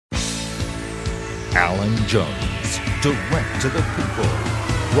Alan Jones, direct to the people,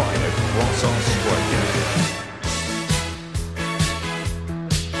 right across Australia.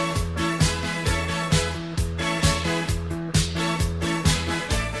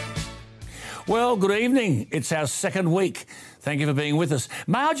 Well, good evening. It's our second week. Thank you for being with us.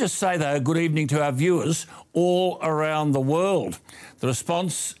 May I just say, though, good evening to our viewers all around the world. The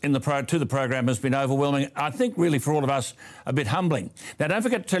response to the program has been overwhelming. I think really for all of us, a bit humbling. Now, don't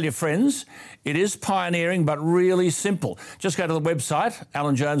forget to tell your friends, it is pioneering but really simple. Just go to the website,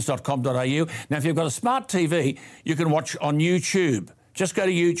 alanjones.com.au. Now, if you've got a smart TV, you can watch on YouTube. Just go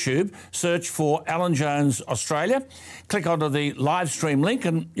to YouTube, search for Alan Jones Australia, click onto the live stream link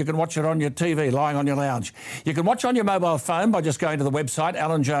and you can watch it on your TV, lying on your lounge. You can watch on your mobile phone by just going to the website,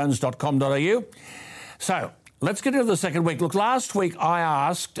 alanjones.com.au. So, let's get into the second week. Look, last week I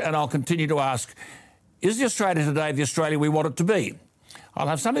asked, and I'll continue to ask, is the Australia today the Australia we want it to be? I'll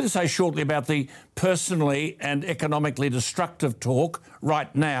have something to say shortly about the personally and economically destructive talk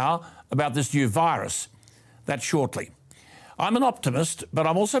right now about this new virus. That's shortly. I'm an optimist, but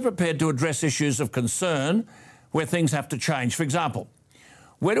I'm also prepared to address issues of concern where things have to change. For example,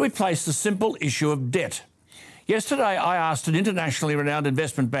 where do we place the simple issue of debt? Yesterday, I asked an internationally renowned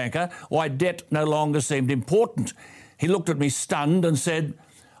investment banker why debt no longer seemed important. He looked at me stunned and said,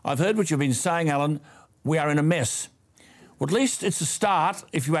 "I've heard what you've been saying, Alan. We are in a mess." Well, at least it's a start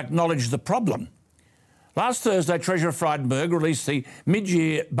if you acknowledge the problem. Last Thursday, Treasurer Frydenberg released the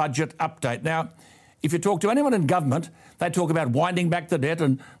mid-year budget update. Now, if you talk to anyone in government, they talk about winding back the debt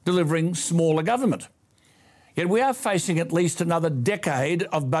and delivering smaller government. Yet we are facing at least another decade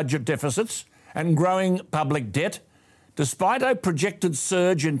of budget deficits and growing public debt, despite a projected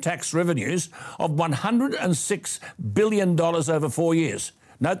surge in tax revenues of $106 billion over 4 years.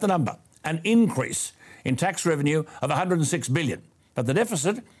 Note the number, an increase in tax revenue of $106 billion. But the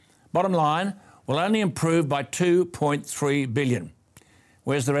deficit, bottom line, will only improve by $2.3 billion.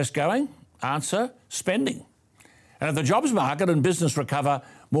 Where's the rest going? Answer, spending. And if the jobs market and business recover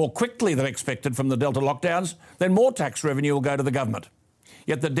more quickly than expected from the Delta lockdowns, then more tax revenue will go to the government.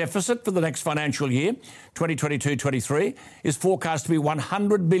 Yet the deficit for the next financial year, 2022-23, is forecast to be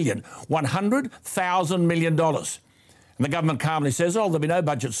 $100 billion, $100,000 million. And the government calmly says, there'll be no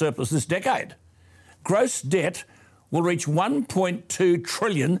budget surplus this decade. Gross debt will reach $1.2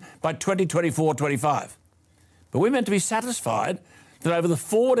 trillion by 2024-25. But we're meant to be satisfied that over the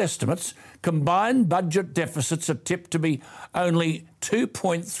forward estimates, combined budget deficits are tipped to be only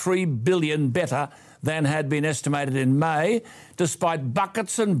 $2.3 billion better than had been estimated in May, despite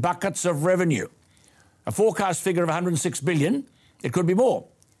buckets and buckets of revenue. A forecast figure of $106 billion, it could be more.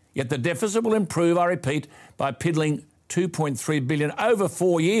 Yet the deficit will improve, I repeat, by piddling $2.3 billion over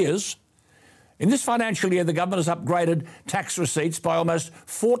 4 years. In this financial year, the government has upgraded tax receipts by almost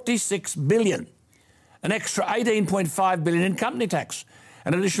 $46 billion. An extra $18.5 billion in company tax,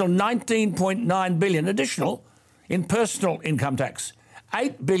 an additional $19.9 billion additional in personal income tax,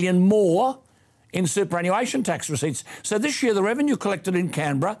 $8 billion more in superannuation tax receipts. So this year, the revenue collected in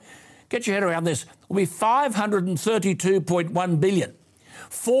Canberra, get your head around this, will be $532.1 billion.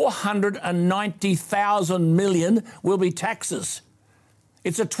 490,000 million will be taxes.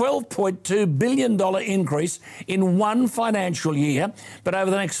 It's a $12.2 billion increase in one financial year, but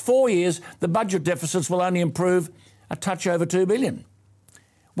over the next 4 years, the budget deficits will only improve a touch over $2 billion.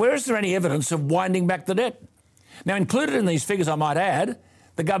 Where is there any evidence of winding back the debt? Now, included in these figures, I might add,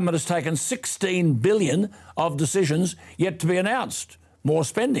 the government has taken $16 billion of decisions yet to be announced. More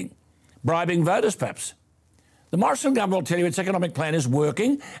spending, bribing voters perhaps. The Morrison government will tell you its economic plan is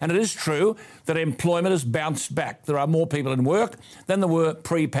working, and it is true that employment has bounced back. There are more people in work than there were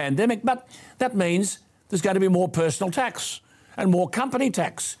pre-pandemic, but that means there's going to be more personal tax and more company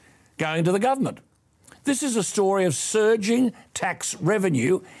tax going to the government. This is a story of surging tax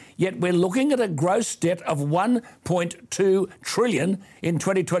revenue, yet we're looking at a gross debt of $1.2 trillion in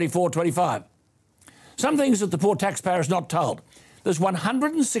 2024-25. Some things that the poor taxpayer is not told. There's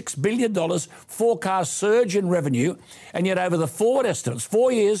 $106 billion forecast surge in revenue, and yet over the forward estimates,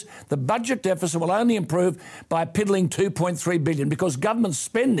 4 years, the budget deficit will only improve by a piddling $2.3 billion because government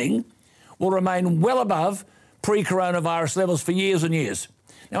spending will remain well above pre-coronavirus levels for years and years.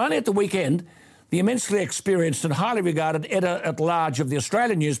 Now, only at the weekend, the immensely experienced and highly regarded editor-at-large of the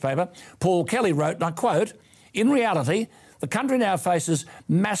Australian newspaper, Paul Kelly, wrote, and I quote, "In reality, the country now faces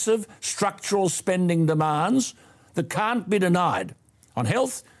massive structural spending demands that can't be denied on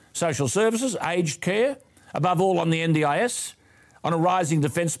health, social services, aged care, above all on the NDIS, on a rising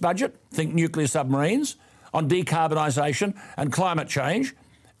defence budget, think nuclear submarines, on decarbonisation and climate change,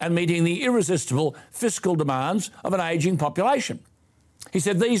 and meeting the irresistible fiscal demands of an ageing population." He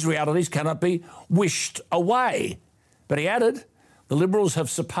said these realities cannot be wished away. But he added, the Liberals have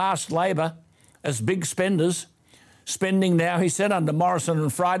surpassed Labor as big spenders. Spending now, he said, under Morrison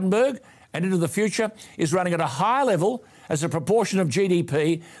and Frydenberg and into the future is running at a higher level as a proportion of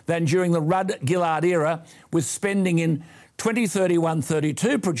GDP than during the Rudd-Gillard era, with spending in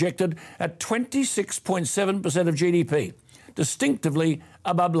 2031-32 projected at 26.7% of GDP, distinctively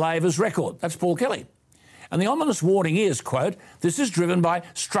above Labor's record. That's Paul Kelly. And the ominous warning is, quote, this is driven by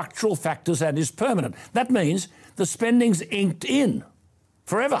structural factors and is permanent. That means the spending's inked in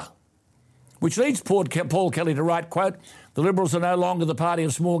forever, which leads Paul Kelly to write, quote, the Liberals are no longer the party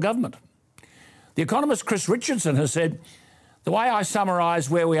of small government. The economist Chris Richardson has said, the way I summarise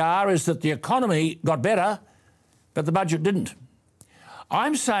where we are is that the economy got better, but the budget didn't.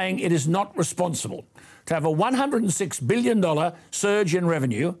 I'm saying it is not responsible to have a $106 billion surge in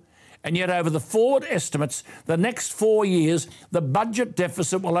revenue, and yet over the forward estimates, the next 4 years, the budget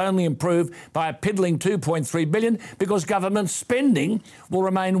deficit will only improve by a piddling $2.3 billion because government spending will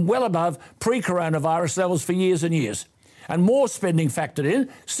remain well above pre-coronavirus levels for years and years. And more spending factored in,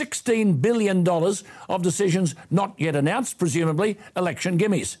 $16 billion of decisions not yet announced, presumably election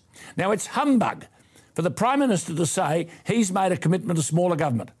gimmies. Now, it's humbug for the Prime Minister to say he's made a commitment to smaller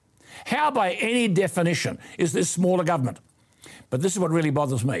government. How, by any definition, is this smaller government? But this is what really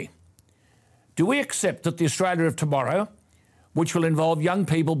bothers me. Do we accept that the Australia of tomorrow, which will involve young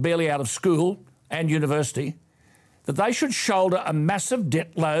people barely out of school and university, that they should shoulder a massive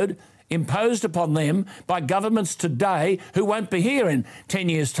debt load imposed upon them by governments today who won't be here in 10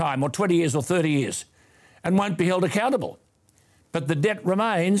 years' time or 20 years or 30 years and won't be held accountable? But the debt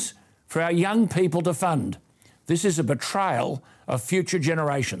remains for our young people to fund. This is a betrayal of future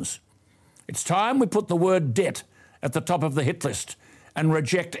generations. It's time we put the word debt at the top of the hit list and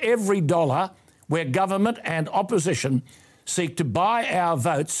reject every dollar where government and opposition seek to buy our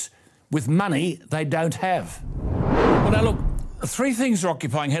votes with money they don't have. Well, now look, three things are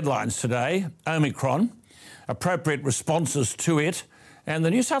occupying headlines today: Omicron, appropriate responses to it, and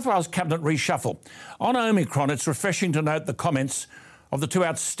the New South Wales Cabinet reshuffle. On Omicron, it's refreshing to note the comments of the two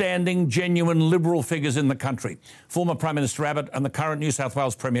outstanding, genuine Liberal figures in the country, former Prime Minister Abbott and the current New South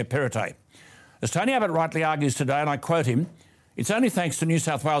Wales Premier Perrottet. As Tony Abbott rightly argues today, and I quote him, it's only thanks to New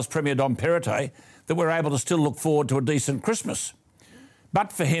South Wales Premier Dom Perrottet that we're able to still look forward to a decent Christmas.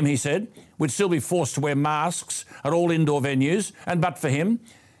 But for him, he said, we'd still be forced to wear masks at all indoor venues, and but for him,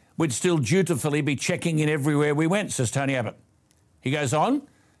 we'd still dutifully be checking in everywhere we went, says Tony Abbott. He goes on,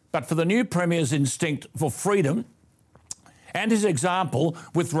 but for the new Premier's instinct for freedom and his example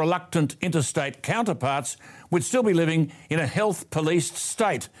with reluctant interstate counterparts, we'd still be living in a health-policed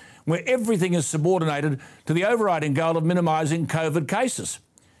state where everything is subordinated to the overriding goal of minimising COVID cases,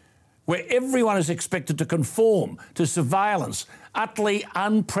 where everyone is expected to conform to surveillance, utterly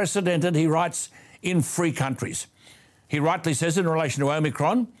unprecedented, he writes, in free countries. He rightly says in relation to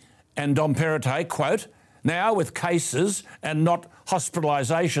Omicron and Dom Perrottet, quote, now with cases and not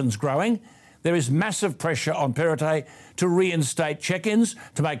hospitalisations growing, there is massive pressure on Perrottet to reinstate check-ins,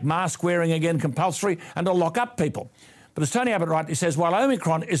 to make mask wearing again compulsory and to lock up people. But as Tony Abbott rightly says, while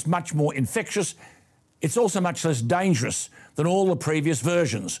Omicron is much more infectious, it's also much less dangerous than all the previous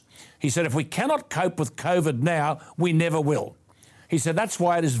versions. He said, if we cannot cope with COVID now, we never will. He said, that's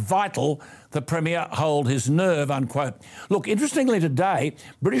why it is vital the Premier hold his nerve, unquote. Look, interestingly today,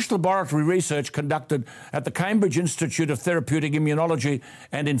 British laboratory research conducted at the Cambridge Institute of Therapeutic Immunology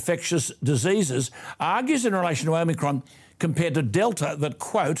and Infectious Diseases argues in relation to Omicron compared to Delta that,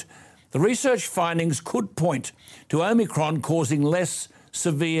 quote, the research findings could point to Omicron causing less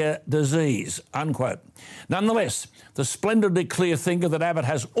severe disease, unquote. Nonetheless, the splendidly clear thinker that Abbott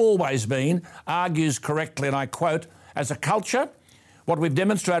has always been argues correctly, and I quote, as a culture, what we've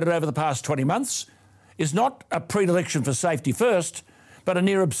demonstrated over the past 20 months is not a predilection for safety first, but a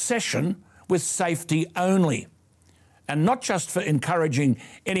near obsession with safety only. And not just for encouraging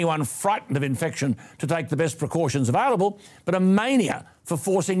anyone frightened of infection to take the best precautions available, but a mania for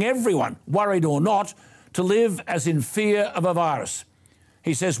forcing everyone, worried or not, to live as in fear of a virus.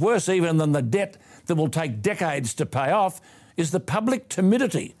 He says worse even than the debt that will take decades to pay off is the public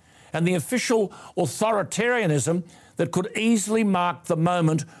timidity and the official authoritarianism that could easily mark the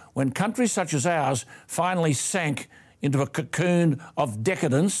moment when countries such as ours finally sank into a cocoon of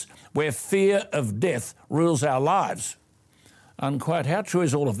decadence where fear of death rules our lives. Unquote. How true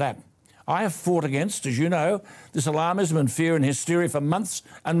is all of that? I have fought against, as you know, this alarmism and fear and hysteria for months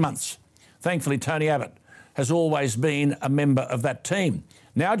and months. Thankfully, Tony Abbott has always been a member of that team,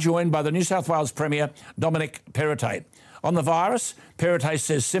 now joined by the New South Wales Premier, Dominic Perrottet. On the virus, Perrottet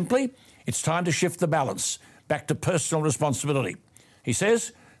says simply, it's time to shift the balance back to personal responsibility. He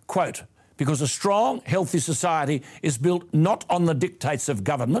says, quote, because a strong, healthy society is built not on the dictates of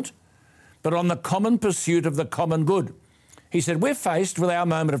government, but on the common pursuit of the common good. He said, we're faced with our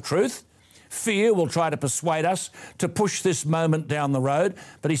moment of truth. Fear will try to persuade us to push this moment down the road,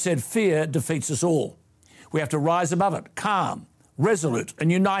 but he said fear defeats us all. We have to rise above it, calm, resolute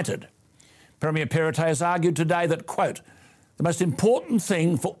and united. Premier Perrottet has argued today that, quote, the most important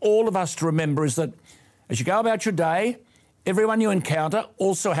thing for all of us to remember is that as you go about your day, everyone you encounter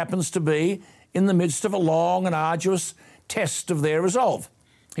also happens to be in the midst of a long and arduous test of their resolve.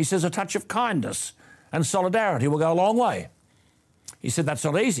 He says a touch of kindness and solidarity will go a long way. He said that's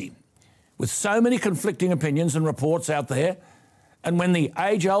not easy. With so many conflicting opinions and reports out there, and when the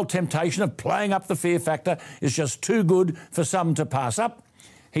age-old temptation of playing up the fear factor is just too good for some to pass up,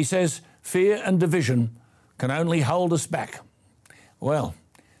 he says fear and division can only hold us back. Well,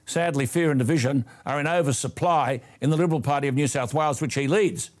 sadly, fear and division are in oversupply in the Liberal Party of New South Wales, which he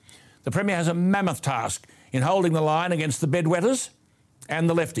leads. The Premier has a mammoth task in holding the line against the bedwetters and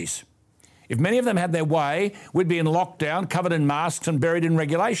the lefties. If many of them had their way, we'd be in lockdown, covered in masks and buried in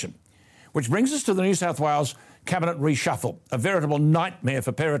regulation. Which brings us to the New South Wales cabinet reshuffle, a veritable nightmare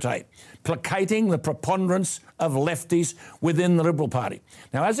for Perrottet, placating the preponderance of lefties within the Liberal Party.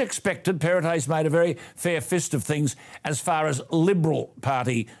 Now, as expected, Perrottet's made a very fair fist of things as far as Liberal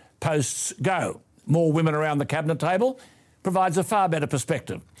Party posts go. More women around the cabinet table provides a far better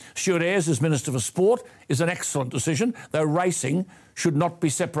perspective. Stuart Ayres as Minister for Sport is an excellent decision, though racing should not be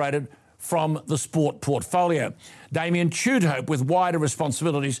separated from the sport portfolio. Damien Tudhope, with wider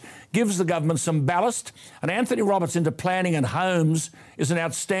responsibilities, gives the government some ballast, and Anthony Roberts into planning and homes is an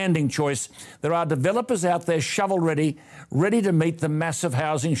outstanding choice. There are developers out there shovel-ready, ready to meet the massive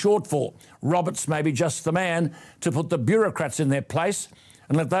housing shortfall. Roberts may be just the man to put the bureaucrats in their place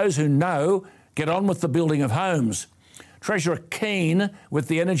and let those who know get on with the building of homes. Treasurer Keane with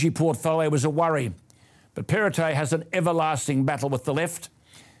the energy portfolio was a worry, but Perrottet has an everlasting battle with the left.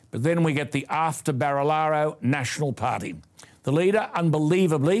 But then we get the after Barilaro National Party. The leader,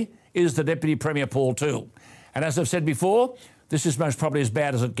 unbelievably, is the Deputy Premier Paul Toole. And as I've said before, this is most probably as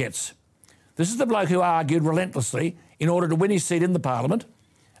bad as it gets. This is the bloke who argued relentlessly in order to win his seat in the Parliament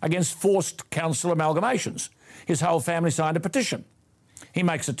against forced council amalgamations. His whole family signed a petition. He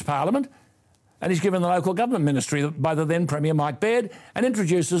makes it to Parliament and he's given the local government ministry by the then Premier Mike Baird and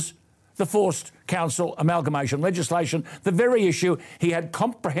introduces the forced council amalgamation legislation, the very issue he had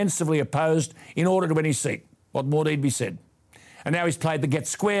comprehensively opposed in order to win his seat. What more need be said? And now he's played the get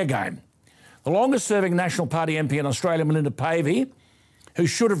square game. The longest-serving National Party MP in Australia, Melinda Pavey, who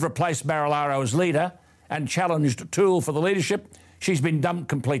should have replaced Barilaro as leader and challenged Toole for the leadership, she's been dumped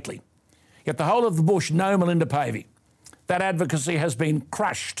completely. Yet the whole of the bush know Melinda Pavey. That advocacy has been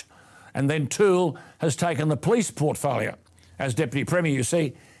crushed, and then Toole has taken the police portfolio. As Deputy Premier, you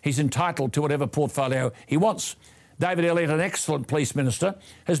see, he's entitled to whatever portfolio he wants. David Elliott, an excellent police minister,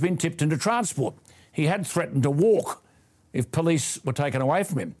 has been tipped into transport. He had threatened to walk if police were taken away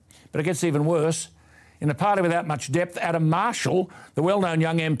from him. But it gets even worse. In a party without much depth, Adam Marshall, the well-known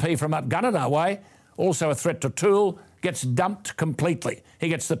young MP from up Gunnedah Way, also a threat to Toole, gets dumped completely. He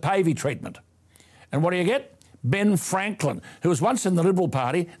gets the Pavey treatment. And what do you get? Ben Franklin, who was once in the Liberal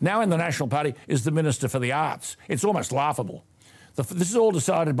Party, now in the National Party, is the Minister for the Arts. It's almost laughable. This is all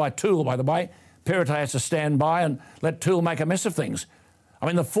decided by Toole, by the way. Perrottet has to stand by and let Toole make a mess of things. I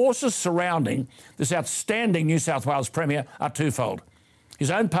mean, the forces surrounding this outstanding New South Wales Premier are twofold.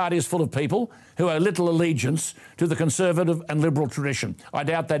 His own party is full of people who owe little allegiance to the Conservative and Liberal tradition. I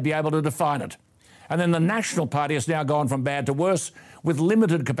doubt they'd be able to define it. And then the National Party has now gone from bad to worse, with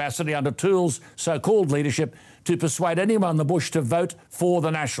limited capacity under Toole's so-called leadership to persuade anyone in the bush to vote for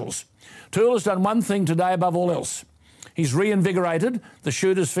the Nationals. Toole has done one thing today above all else. He's reinvigorated the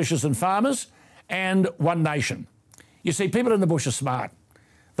shooters, fishers and farmers and One Nation. You see, people in the bush are smart.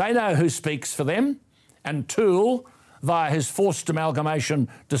 They know who speaks for them, and Toole, via his forced amalgamation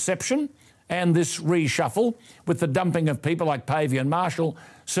deception and this reshuffle with the dumping of people like Pavey and Marshall,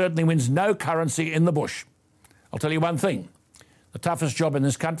 certainly wins no currency in the bush. I'll tell you one thing. The toughest job in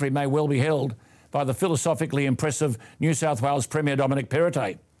this country may well be held by the philosophically impressive New South Wales Premier Dominic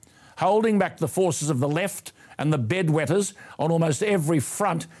Perrottet. Holding back the forces of the left and the bedwetters on almost every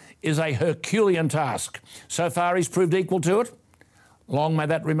front is a Herculean task. So far, he's proved equal to it. Long may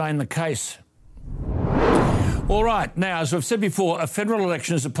that remain the case. All right, now, as I've said before, a federal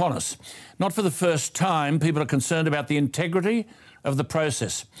election is upon us. Not for the first time, people are concerned about the integrity of the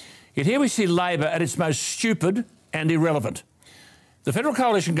process. Yet here we see Labor at its most stupid and irrelevant. The Federal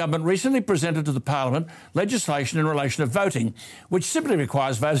Coalition Government recently presented to the Parliament legislation in relation to voting, which simply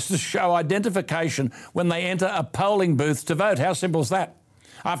requires voters to show identification when they enter a polling booth to vote. How simple is that?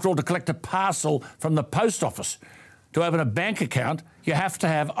 After all, to collect a parcel from the post office, to open a bank account, you have to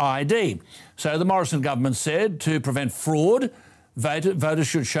have ID. So the Morrison government said to prevent fraud, voters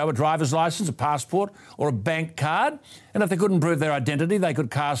should show a driver's licence, a passport or a bank card. And if they couldn't prove their identity, they could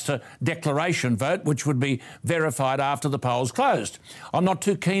cast a declaration vote, which would be verified after the polls closed. I'm not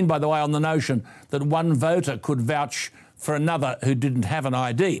too keen, by the way, on the notion that one voter could vouch for another who didn't have an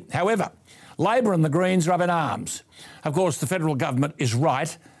ID. However, Labor and the Greens are up in arms. Of course, the federal government is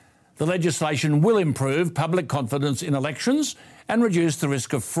right. The legislation will improve public confidence in elections and reduce the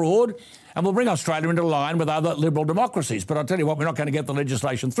risk of fraud and will bring Australia into line with other liberal democracies. But I'll tell you what, we're not going to get the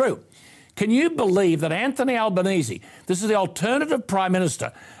legislation through. Can you believe that Anthony Albanese, this is the alternative Prime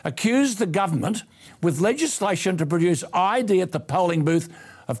Minister, accused the government with legislation to produce ID at the polling booth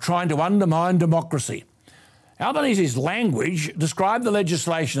of trying to undermine democracy? Albanese's language described the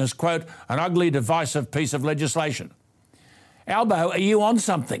legislation as, quote, an ugly, divisive piece of legislation. Albo, are you on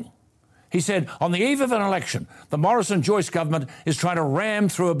something? He said, on the eve of an election, the Morrison-Joyce government is trying to ram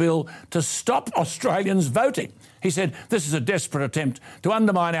through a bill to stop Australians voting. He said, this is a desperate attempt to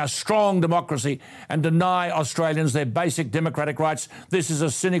undermine our strong democracy and deny Australians their basic democratic rights. This is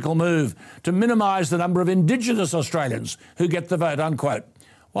a cynical move to minimise the number of Indigenous Australians who get the vote, unquote.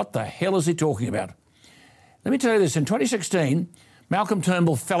 What the hell is he talking about? Let me tell you this, in 2016, Malcolm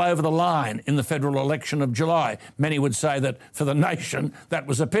Turnbull fell over the line in the federal election of July. Many would say that for the nation, that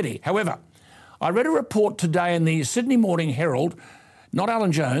was a pity. However, I read a report today in the Sydney Morning Herald, not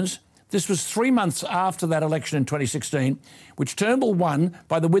Alan Jones. This was 3 months after that election in 2016, which Turnbull won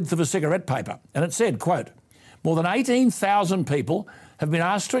by the width of a cigarette paper. And it said, quote, more than 18,000 people have been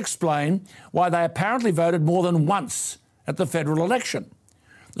asked to explain why they apparently voted more than once at the federal election.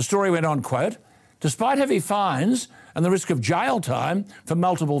 The story went on, quote, despite heavy fines and the risk of jail time for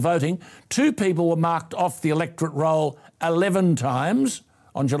multiple voting, 2 people were marked off the electorate roll 11 times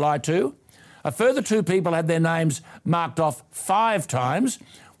on July 2. A further 2 people had their names marked off 5 times,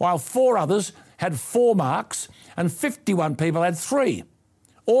 while 4 others had 4 marks and 51 people had 3.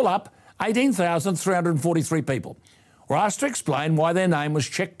 All up, 18,343 people were asked to explain why their name was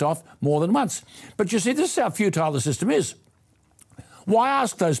checked off more than once. But you see, this is how futile the system is. Why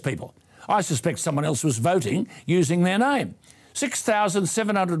ask those people? I suspect someone else was voting using their name.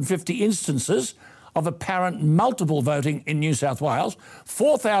 6,750 instances of apparent multiple voting in New South Wales,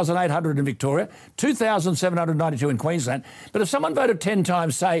 4,800 in Victoria, 2,792 in Queensland. But if someone voted 10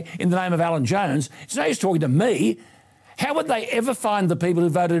 times, say, in the name of Alan Jones, it's no use talking to me. How would they ever find the people who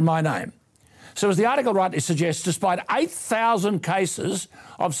voted in my name? So as the article rightly suggests, despite 8,000 cases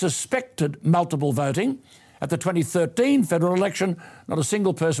of suspected multiple voting, at the 2013 federal election, not a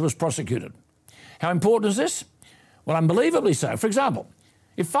single person was prosecuted. How important is this? Well, unbelievably so. For example,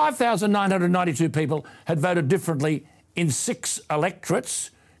 if 5,992 people had voted differently in 6 electorates,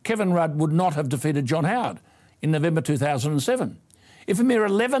 Kevin Rudd would not have defeated John Howard in November 2007. If a mere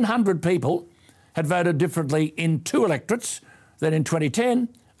 1,100 people had voted differently in 2 electorates, then in 2010,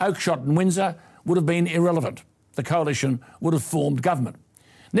 Oakeshott and Windsor would have been irrelevant. The coalition would have formed government.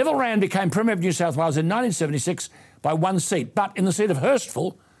 Neville Wran became Premier of New South Wales in 1976 by 1 seat, but in the seat of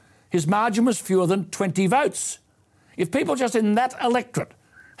Hurstville, his margin was fewer than 20 votes. If people just in that electorate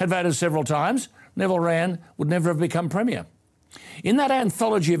had voted several times, Neville Wran would never have become Premier. In that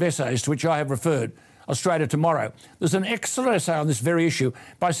anthology of essays to which I have referred, Australia Tomorrow, there's an excellent essay on this very issue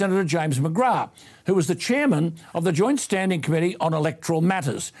by Senator James McGrath, who was the chairman of the Joint Standing Committee on Electoral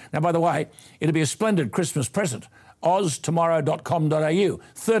Matters. Now, by the way, it'd be a splendid Christmas present. oztomorrow.com.au,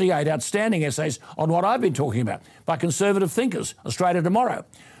 38 outstanding essays on what I've been talking about by conservative thinkers, Australia Tomorrow.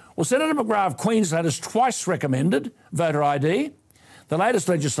 Well, Senator McGrath of Queensland has twice recommended voter ID. The latest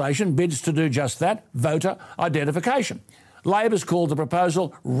legislation bids to do just that, voter identification. Labor's called the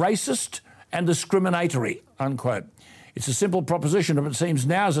proposal racist and discriminatory, unquote. It's a simple proposition, but it seems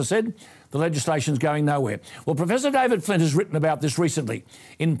now, as I said, the legislation's going nowhere. Well, Professor David Flint has written about this recently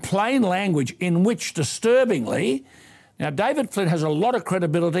in plain language in which, disturbingly, now David Flint has a lot of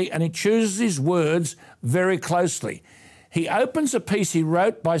credibility and he chooses his words very closely. He opens a piece he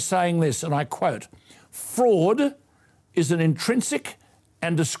wrote by saying this, and I quote, fraud is an intrinsic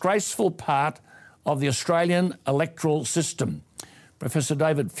and disgraceful part of the Australian electoral system. Professor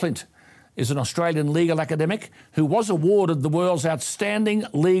David Flint is an Australian legal academic who was awarded the world's outstanding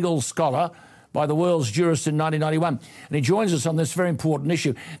legal scholar by the world's jurists in 1991. And he joins us on this very important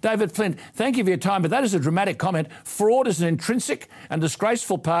issue. David Flint, thank you for your time, but that is a dramatic comment. Fraud is an intrinsic and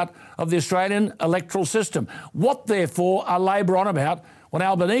disgraceful part of the Australian electoral system. What, therefore, are Labor on about when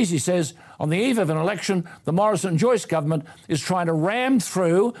Albanese says on the eve of an election, the Morrison-Joyce government is trying to ram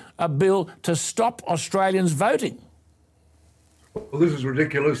through a bill to stop Australians voting? Well, this is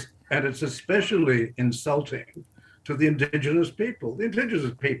ridiculous, and it's especially insulting to the Indigenous people. The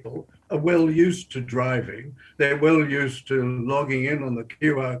Indigenous people are well used to driving. They're well used to logging in on the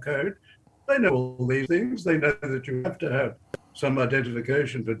QR code. They know all these things. They know that you have to have some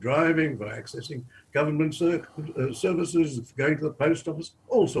identification for driving, for accessing government services, going to the post office,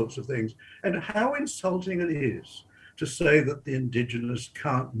 all sorts of things. And how insulting it is to say that the Indigenous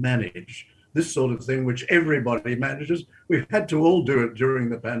can't manage this sort of thing, which everybody manages. We've had to all do it during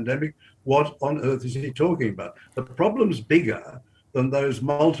the pandemic. What on earth is he talking about? The problem's bigger than those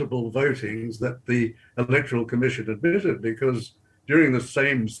multiple votings that the Electoral Commission admitted, because during the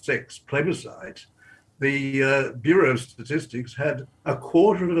same-sex plebiscite, the Bureau of Statistics had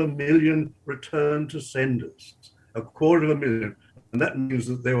 250,000 return to senders, 250,000. And that means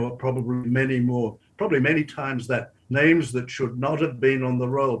that there were probably many more, probably many times that, names that should not have been on the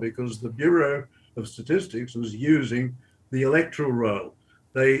roll because the Bureau of Statistics was using the electoral roll.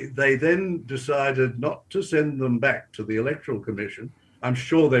 They then decided not to send them back to the Electoral Commission. I'm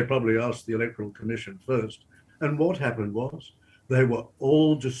sure they probably asked the Electoral Commission first. And what happened was they were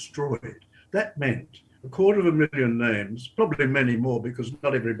all destroyed. That meant 250,000 names, probably many more because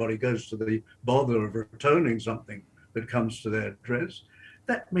not everybody goes to the bother of returning something that comes to their address.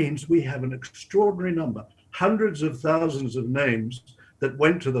 That means we have an extraordinary number, hundreds of thousands of names that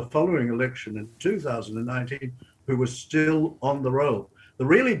went to the following election in 2019 who were still on the roll. The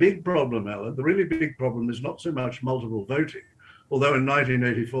really big problem, Alan, the really big problem is not so much multiple voting, although in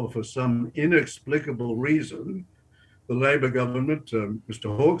 1984, for some inexplicable reason, the Labor government,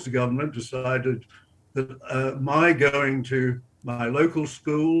 Mr. Hawke's government, decided that my going to my local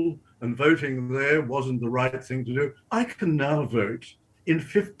school and voting there wasn't the right thing to do. I can now vote in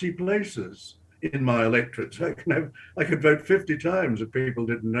 50 places in my electorate. I could vote 50 times if people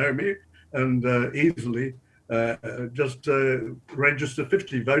didn't know me, and easily just register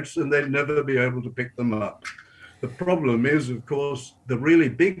 50 votes and they'd never be able to pick them up. The problem is, of course, the really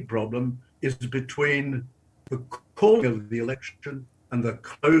big problem is between the calling of the election and the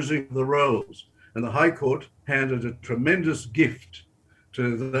closing of the rolls. And the High Court handed a tremendous gift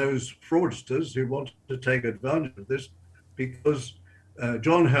to those fraudsters who wanted to take advantage of this, because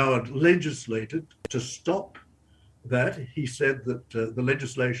John Howard legislated to stop that. He said that the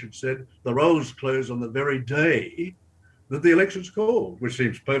legislation said the rolls close on the very day that the election's called, which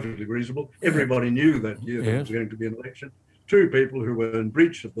seems perfectly reasonable. Everybody knew that year there was going to be an election. Two people who were in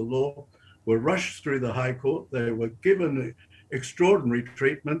breach of the law were rushed through the High Court. They were given extraordinary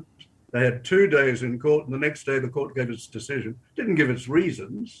treatment. They had 2 days in court, and the next day the court gave its decision. Didn't give its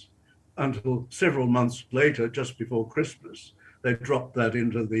reasons until several months later, just before Christmas. They dropped that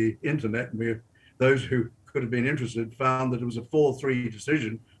into the internet, and those who could have been interested found that it was a 4-3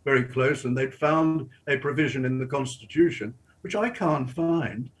 decision, very close, and they'd found a provision in the Constitution, which I can't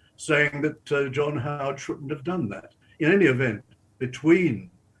find, saying that John Howard shouldn't have done that. In any event, between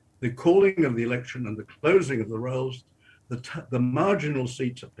the calling of the election and the closing of the rolls, the marginal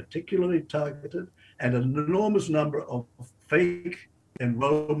seats are particularly targeted, and an enormous number of fake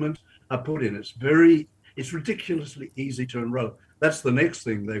enrollment are put in. It's ridiculously easy to enroll. That's the next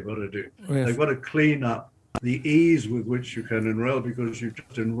thing they've got to do. Yes. They've got to clean up the ease with which you can enroll, because you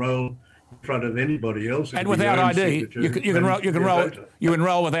just enroll in front of anybody else. And without ID, you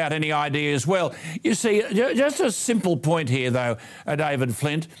enroll without any ID as well. You see, just a simple point here, though, David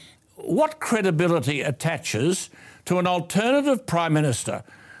Flint. What credibility attaches to an alternative Prime Minister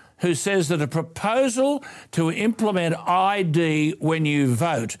who says that a proposal to implement ID when you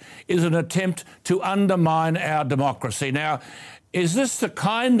vote is an attempt to undermine our democracy? Now, is this the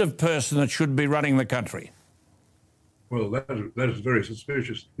kind of person that should be running the country? Well, that is very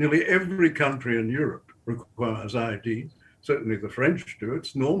suspicious. Nearly every country in Europe requires ID. Certainly the French do.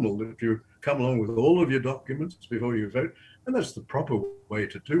 It's normal that you come along with all of your documents before you vote, and that's the proper way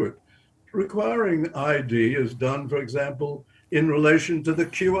to do it. Requiring ID is done, for example, in relation to the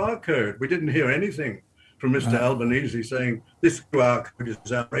QR code. We didn't hear anything from Mr. Albanese saying this QR code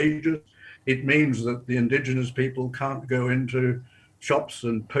is outrageous. It means that the Indigenous people can't go into shops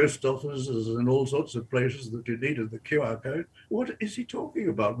and post offices and all sorts of places that you needed the QR code. What is he talking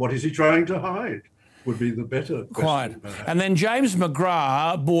about? What is he trying to hide? would be the better Quite. question. And then James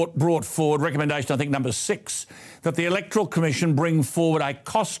McGrath brought forward recommendation, I think number 6, that the Electoral Commission bring forward a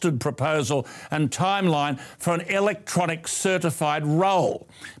costed proposal and timeline for an electronic certified roll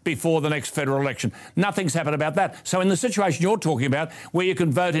before the next federal election. Nothing's happened about that. So in the situation you're talking about, where you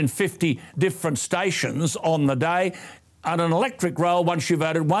can vote in 50 different stations on the day, on an electric roll, once you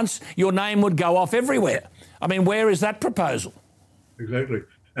voted once, your name would go off everywhere. I mean, where is that proposal? Exactly.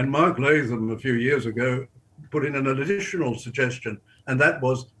 And Mark Latham, a few years ago, put in an additional suggestion, and that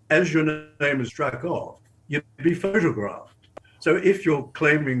was, as your name is struck off, you'd be photographed. So if you're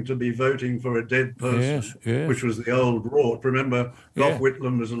claiming to be voting for a dead person, yes. which was the old rort, remember, Gough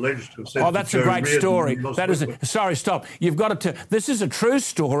Whitlam was alleged to have said... Oh, that's a great story. That is sorry, stop. You've got to... This is a true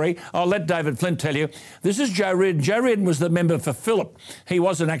story. I'll let David Flint tell you. This is Joe Riordan. Joe Riordan was the member for Phillip. He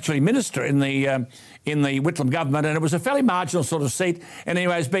wasn't actually minister in the Whitlam government, and it was a fairly marginal sort of seat, and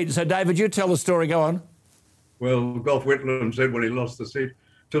anyway, he's beaten. So, David, you tell the story. Go on. Well, Gough Whitlam said when he lost the seat,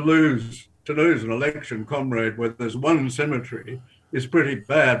 to lose an election, comrade, where there's one cemetery is pretty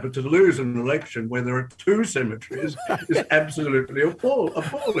bad, but to lose an election where there are 2 cemeteries is absolutely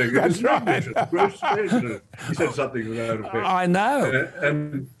appalling. That's right. Gross negligence. He said something without effect. I know.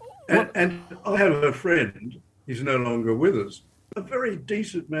 And I have a friend, he's no longer with us, a very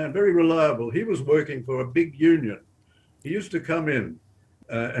decent man, very reliable. He was working for a big union. He used to come in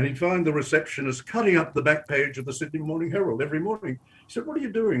and he'd find the receptionist cutting up the back page of the Sydney Morning Herald every morning. He said, "What are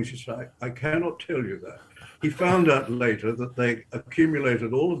you doing?" She said, "I cannot tell you that." He found out later that they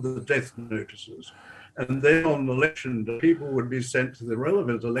accumulated all of the death notices, and then on election day, people would be sent to the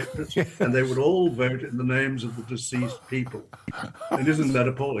relevant electorates, and they would all vote in the names of the deceased people. And isn't that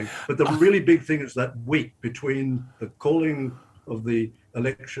appalling? But the really big thing is that week between the calling of the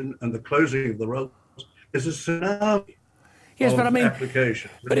election and the closing of the rolls is a tsunami. Yes, but I mean,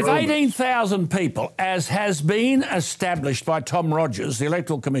 but if 18,000 people, as has been established by Tom Rogers, the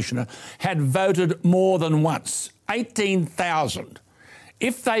Electoral Commissioner, had voted more than once, 18,000,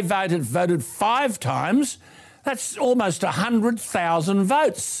 if they voted 5 times, that's almost 100,000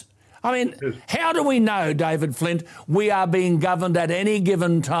 votes. I mean, how do we know, David Flint, we are being governed at any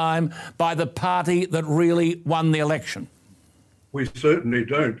given time by the party that really won the election? We certainly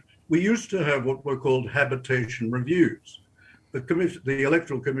don't. We used to have what were called habitation reviews. The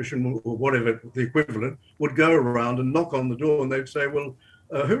Electoral Commission, or whatever the equivalent, would go around and knock on the door, and they'd say, "Well,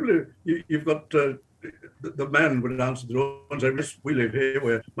 you've got..." The man would answer the door and say, "Yes, we live here,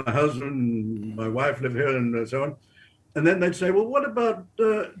 where my husband and my wife live here," and so on. And then they'd say, "Well, what about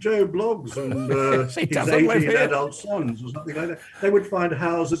Joe Bloggs and his 18 adult sons," or something like that. They would find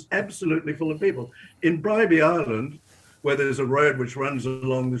houses absolutely full of people. In Bribie Island, where there's a road which runs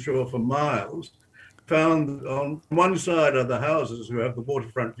along the shore for miles, found on one side are the houses who have the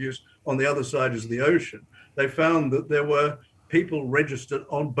waterfront views, on the other side is the ocean. They found that there were people registered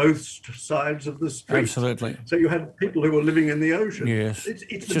on both sides of the street. Absolutely. So you had people who were living in the ocean. Yes.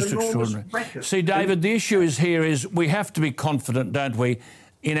 It's just an enormous extraordinary. record. See, David, the issue is we have to be confident, don't we,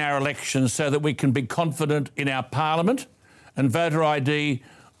 in our elections so that we can be confident in our parliament, and voter ID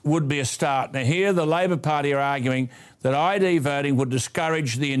would be a start. Now, here the Labor Party are arguing that ID voting would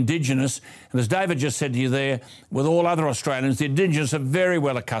discourage the Indigenous, and as David just said to you there, with all other Australians, the Indigenous are very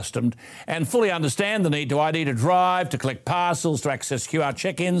well accustomed and fully understand the need to ID to drive, to collect parcels, to access QR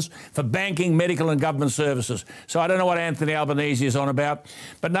check-ins, for banking, medical and government services. So I don't know what Anthony Albanese is on about.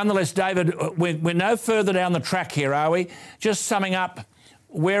 But nonetheless, David, we're no further down the track here, are we? Just summing up,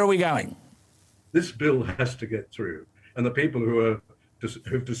 where are we going? This bill has to get through, and the people who've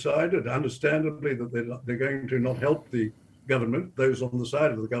decided, understandably, that they're going to not help the government, those on the side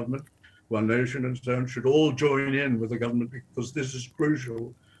of the government, One Nation and so on, should all join in with the government, because this is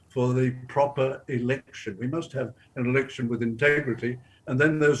crucial for the proper election. We must have an election with integrity, and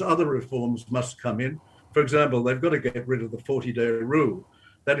then those other reforms must come in. For example, they've got to get rid of the 40-day rule.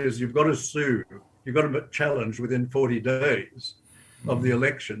 That is, you've got to sue, you've got to challenge within 40 days of the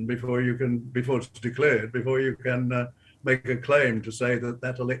election before it's declared, before you can make a claim to say that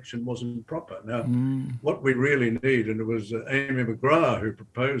that election wasn't proper. Now, what we really need, and it was Amy McGrath who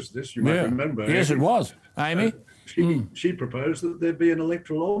proposed this, you might remember. Yes, it was, Amy. She proposed that there be an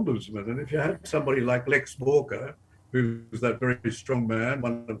electoral ombudsman. And if you had somebody like Lex Walker, who's that very strong man,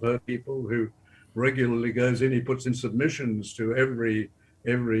 one of her people who regularly goes in, he puts in submissions to every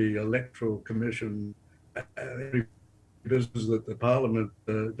electoral commission, every business that the Parliament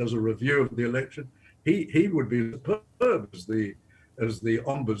does a review of the election. He would be superb as the as the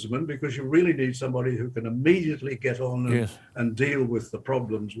ombudsman, because you really need somebody who can immediately get on and deal with the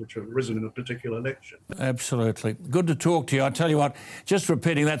problems which have arisen in a particular election. Absolutely. Good to talk to you. I tell you what, just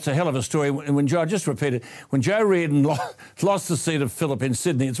repeating, that's a hell of a story. When Joe Reardon lost the seat of Phillip in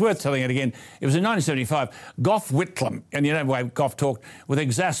Sydney, it's worth telling it again. It was in 1975. Gough Whitlam, and you know the way Gough talked, with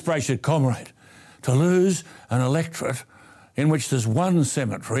exasperation, comrade, to lose an electorate in which there's one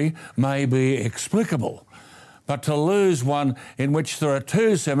cemetery may be explicable, but to lose one in which there are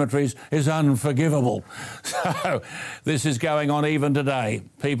two cemeteries is unforgivable. So this is going on even today,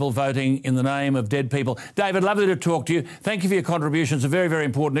 people voting in the name of dead people. David, lovely to talk to you. Thank you for your contributions. A very, very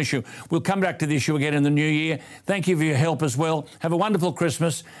important issue. We'll come back to the issue again in the new year. Thank you for your help as well. Have a wonderful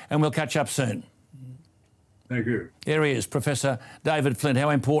Christmas, and we'll catch up soon. Thank you. There he is, Professor David Flint. How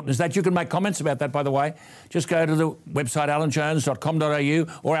important is that? You can make comments about that, by the way. Just go to the website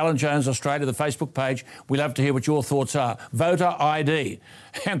alanjones.com.au or Alan Jones Australia, the Facebook page. We love to hear what your thoughts are. Voter ID.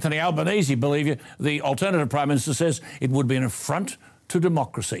 Anthony Albanese, believe you, the alternative Prime Minister, says it would be an affront to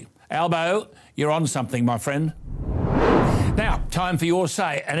democracy. Albo, you're on something, my friend. Now, time for your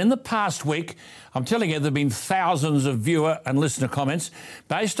say. And in the past week, I'm telling you, there have been thousands of viewer and listener comments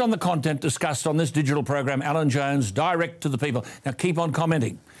based on the content discussed on this digital program, Alan Jones, direct to the people. Now, keep on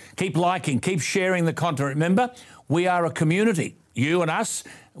commenting, keep liking, keep sharing the content. Remember, we are a community. You and us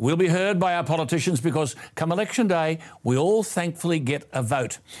will be heard by our politicians because come election day, we all thankfully get a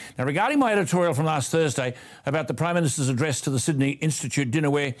vote. Now, regarding my editorial from last Thursday about the Prime Minister's address to the Sydney Institute dinner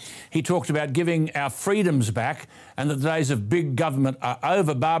where he talked about giving our freedoms back and that the days of big government are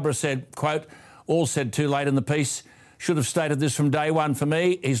over, Barbara said, quote, all said too late in the piece, should have stated this from day one. For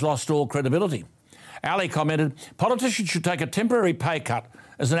me, he's lost all credibility. Ali commented, politicians should take a temporary pay cut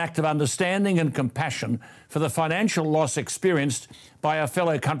as an act of understanding and compassion for the financial loss experienced by our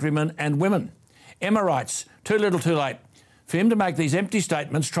fellow countrymen and women. Emma writes, too little too late. For him to make these empty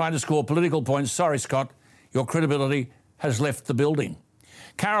statements trying to score political points, sorry, Scott, your credibility has left the building.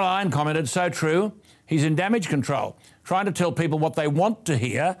 Caroline commented, so true, he's in damage control, trying to tell people what they want to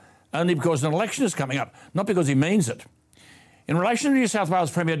hear only because an election is coming up, not because he means it. In relation to New South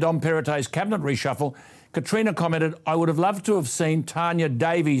Wales Premier Dom Perrottet's cabinet reshuffle, Katrina commented, I would have loved to have seen Tanya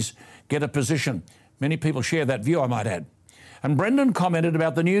Davies get a position. Many people share that view, I might add. And Brendan commented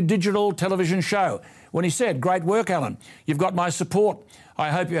about the new digital television show when he said, great work, Alan. You've got my support. I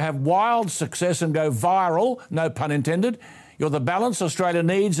hope you have wild success and go viral, no pun intended. You're the balance Australia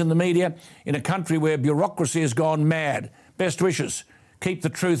needs in the media in a country where bureaucracy has gone mad. Best wishes. Keep the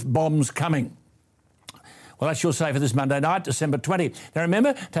truth bombs coming. Well, that's your say for this Monday night, December 20. Now,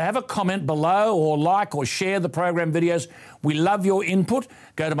 remember to have a comment below or like or share the program videos. We love your input.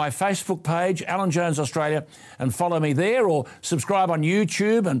 Go to my Facebook page, Alan Jones Australia, and follow me there or subscribe on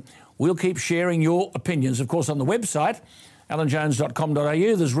YouTube, and we'll keep sharing your opinions. Of course, on the website,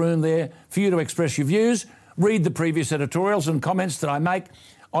 alanjones.com.au, there's room there for you to express your views, read the previous editorials and comments that I make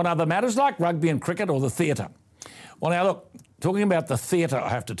on other matters like rugby and cricket or the theatre. Well, now, look, talking about the theatre, I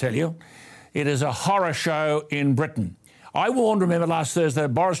have to tell you, it is a horror show in Britain. I warned, remember, last Thursday,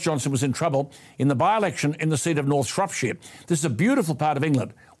 Boris Johnson was in trouble in the by-election in the seat of North Shropshire. This is a beautiful part of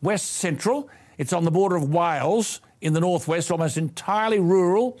England, West Central. It's on the border of Wales in the northwest, almost entirely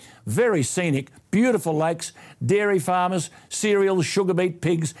rural, very scenic, beautiful lakes, dairy farmers, cereals, sugar beet,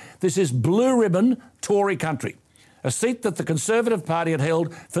 pigs. This is blue ribbon Tory country, a seat that the Conservative Party had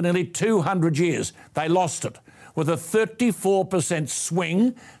held for nearly 200 years. They lost it with a 34%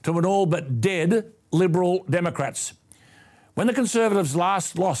 swing to an all but dead Liberal Democrats. When the Conservatives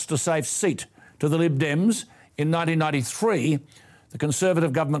last lost a safe seat to the Lib Dems in 1993, the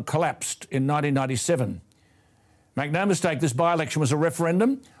Conservative government collapsed in 1997. Make no mistake, this by-election was a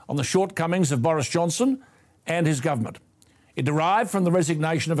referendum on the shortcomings of Boris Johnson and his government. It derived from the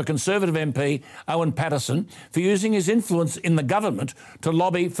resignation of a Conservative MP, Owen Paterson, for using his influence in the government to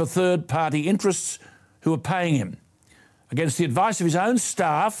lobby for third-party interests who were paying him. Against the advice of his own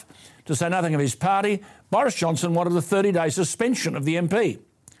staff, to say nothing of his party, Boris Johnson wanted a 30-day suspension of the MP.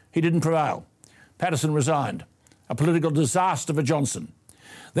 He didn't prevail. Paterson resigned. A political disaster for Johnson.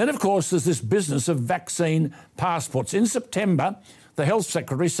 Then, of course, there's this business of vaccine passports. In September, the Health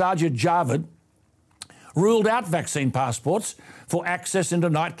Secretary, Sajid Javid, ruled out vaccine passports for access into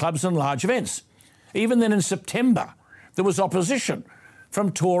nightclubs and large events. Even then in September, there was opposition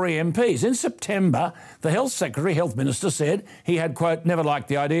from Tory MPs. In September, the Health Secretary, Health Minister, said he had, quote, never liked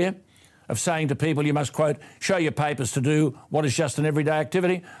the idea of saying to people you must, quote, show your papers to do what is just an everyday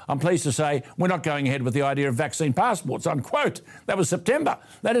activity. I'm pleased to say we're not going ahead with the idea of vaccine passports, unquote. That was September.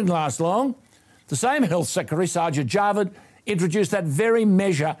 That didn't last long. The same Health Secretary, Sajid Javid, introduced that very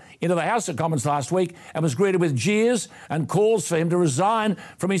measure into the House of Commons last week and was greeted with jeers and calls for him to resign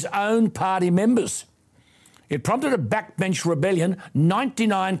from his own party members. It prompted a backbench rebellion.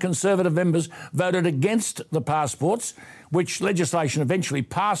 99 Conservative members voted against the passports, which legislation eventually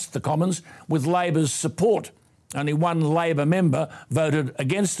passed the Commons with Labor's support. Only one Labor member voted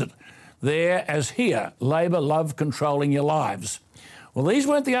against it. There, as here, Labor love controlling your lives. Well, these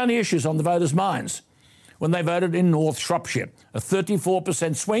weren't the only issues on the voters' minds. When they voted in North Shropshire, a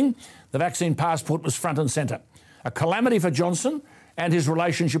 34% swing, the vaccine passport was front and centre. A calamity for Johnson and his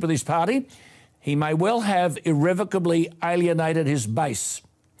relationship with his party. He may well have irrevocably alienated his base.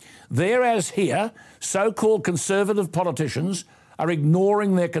 There, as here, so-called Conservative politicians are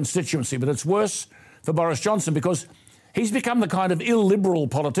ignoring their constituency, but it's worse for Boris Johnson because he's become the kind of illiberal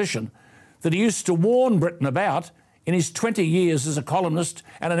politician that he used to warn Britain about in his 20 years as a columnist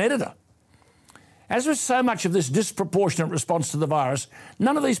and an editor. As with so much of this disproportionate response to the virus,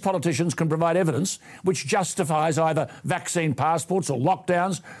 none of these politicians can provide evidence which justifies either vaccine passports or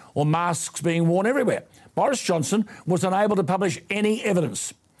lockdowns or masks being worn everywhere. Boris Johnson was unable to publish any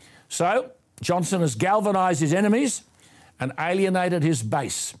evidence. So Johnson has galvanised his enemies and alienated his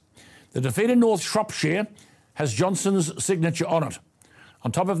base. The defeat in North Shropshire has Johnson's signature on it.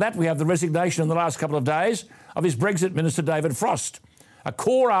 On top of that, we have the resignation in the last couple of days of his Brexit Minister David Frost, a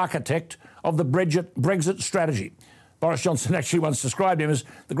core architect of the Brexit strategy. Boris Johnson actually once described him as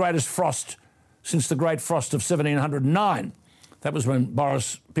the greatest frost since the Great Frost of 1709. That was when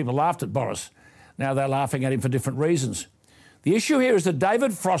people laughed at Boris. Now they're laughing at him for different reasons. The issue here is that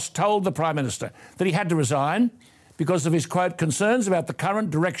David Frost told the Prime Minister that he had to resign because of his, quote, concerns about the current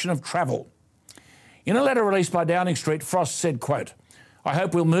direction of travel. In a letter released by Downing Street, Frost said, quote, "I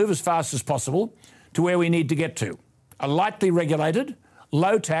hope we'll move as fast as possible to where we need to get to. A lightly regulated,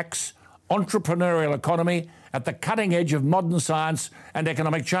 low-tax, entrepreneurial economy at the cutting edge of modern science and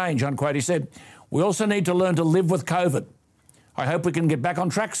economic change," unquote. He said, "We also need to learn to live with COVID. I hope we can get back on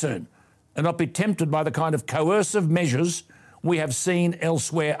track soon and not be tempted by the kind of coercive measures we have seen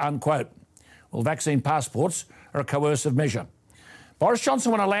elsewhere," unquote. Well, vaccine passports are a coercive measure. Boris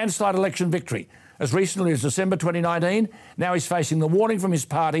Johnson won a landslide election victory as recently as December 2019. Now he's facing the warning from his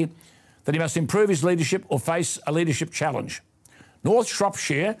party that he must improve his leadership or face a leadership challenge. North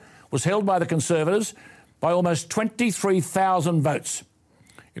Shropshire was held by the Conservatives by almost 23,000 votes.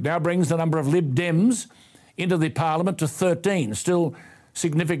 It now brings the number of Lib Dems into the Parliament to 13, still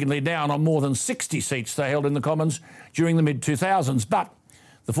significantly down on more than 60 seats they held in the Commons during the mid-2000s. But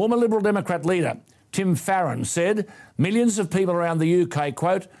the former Liberal Democrat leader, Tim Farron, said millions of people around the UK,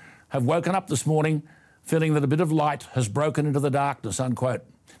 quote, "have woken up this morning feeling that a bit of light has broken into the darkness," unquote.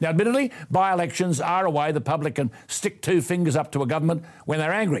 Now, admittedly, by-elections are a way the public can stick two fingers up to a government when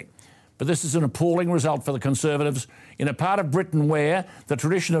they're angry. But this is an appalling result for the Conservatives in a part of Britain where the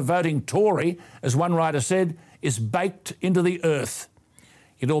tradition of voting Tory, as one writer said, is baked into the earth.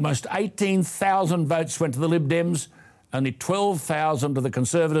 Yet almost 18,000 votes went to the Lib Dems, only 12,000 to the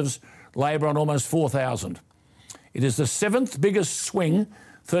Conservatives, Labor on almost 4,000. It is the seventh biggest swing,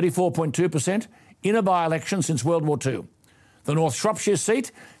 34.2%, in a by-election since World War II. The North Shropshire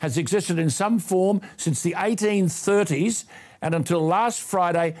seat has existed in some form since the 1830s and until last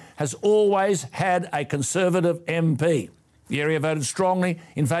Friday has always had a Conservative MP. The area voted strongly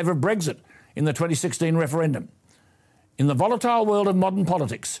in favour of Brexit in the 2016 referendum. In the volatile world of modern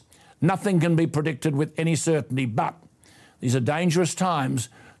politics, nothing can be predicted with any certainty, but these are dangerous times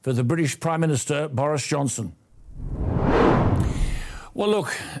for the British Prime Minister, Boris Johnson. Well,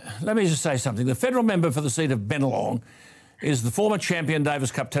 look, let me just say something. The federal member for the seat of Bennelong is the former champion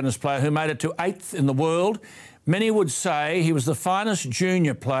Davis Cup tennis player who made it to 8th in the world. Many would say he was the finest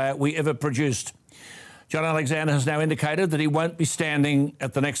junior player we ever produced. John Alexander has now indicated that he won't be standing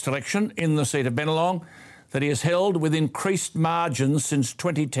at the next election in the seat of Bennelong, that he has held with increased margins since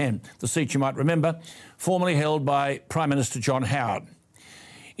 2010, the seat you might remember, formerly held by Prime Minister John Howard.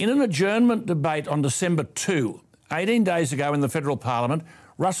 In an adjournment debate on December 2, 18 days ago in the federal parliament,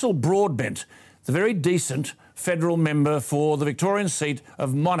 Russell Broadbent, the very decent federal member for the Victorian seat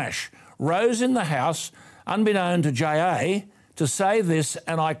of Monash, rose in the House, unbeknown to JA, to say this,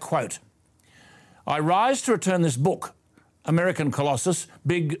 and I quote, "I rise to return this book, American Colossus,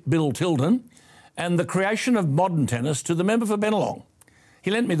 Big Bill Tilden, and the creation of modern tennis to the member for Bennelong. He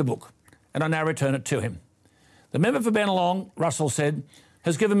lent me the book, and I now return it to him. The member for Bennelong," Russell said,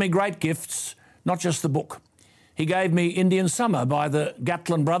 "has given me great gifts, not just the book. He gave me Indian Summer by the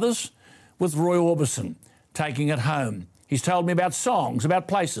Gatlin Brothers with Roy Orbison, taking it home. He's told me about songs, about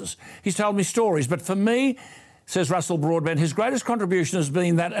places. He's told me stories. But for me," says Russell Broadbent, "his greatest contribution has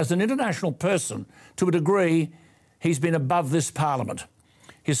been that as an international person, to a degree, he's been above this parliament.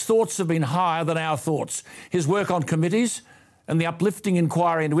 His thoughts have been higher than our thoughts. His work on committees and the uplifting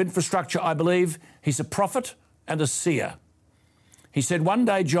inquiry into infrastructure, I believe he's a prophet and a seer. He said, one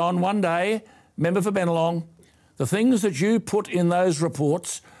day, John, one day, member for Bennelong, the things that you put in those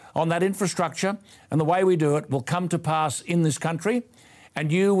reports on that infrastructure and the way we do it will come to pass in this country,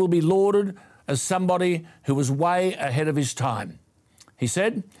 and you will be lauded as somebody who was way ahead of his time. He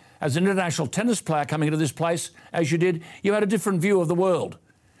said, as an international tennis player coming into this place, as you did, you had a different view of the world.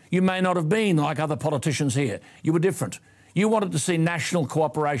 You may not have been like other politicians here. You were different. You wanted to see national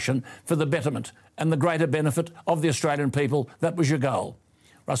cooperation for the betterment and the greater benefit of the Australian people. That was your goal.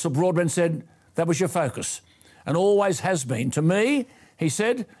 Russell Broadbent said that was your focus and always has been. To me, he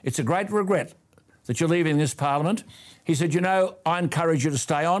said, it's a great regret that you're leaving this parliament. He said, you know, I encourage you to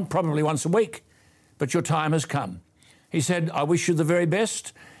stay on, probably once a week, but your time has come. He said, I wish you the very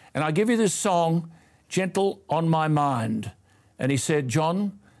best, and I give you this song, Gentle on My Mind. And he said,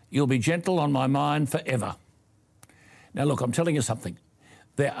 John, you'll be gentle on my mind forever. Now, look, I'm telling you something.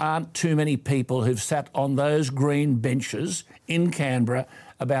 There aren't too many people who've sat on those green benches in Canberra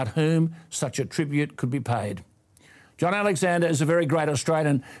about whom such a tribute could be paid. John Alexander is a very great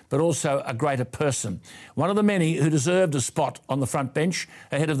Australian, but also a greater person. One of the many who deserved a spot on the front bench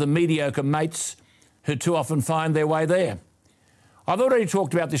ahead of the mediocre mates who too often find their way there. I've already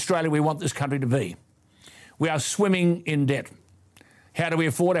talked about the Australia we want this country to be. We are swimming in debt. How do we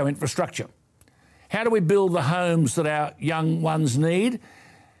afford our infrastructure? How do we build the homes that our young ones need?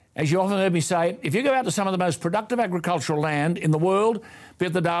 As you often heard me say, if you go out to some of the most productive agricultural land in the world, be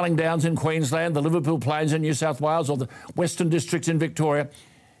it the Darling Downs in Queensland, the Liverpool Plains in New South Wales or the Western Districts in Victoria,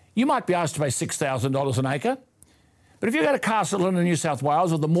 you might be asked to pay $6,000 an acre. But if you go to Castleton in New South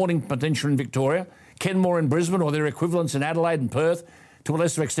Wales or the Mornington Peninsula in Victoria, Kenmore in Brisbane or their equivalents in Adelaide and Perth, to a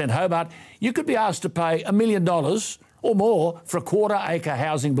lesser extent Hobart, you could be asked to pay $1 million or more for a quarter-acre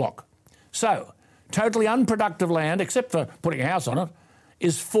housing block. So, totally unproductive land, except for putting a house on it,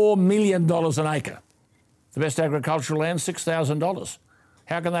 is $4 million an acre. The best agricultural land, $6,000.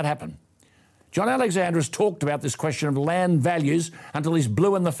 How can that happen? John Alexander has talked about this question of land values until he's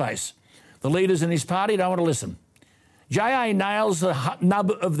blue in the face. The leaders in his party don't want to listen. JA nails the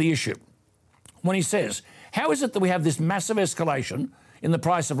nub of the issue when he says, how is it that we have this massive escalation in the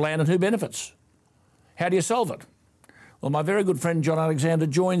price of land and who benefits? How do you solve it? Well, my very good friend John Alexander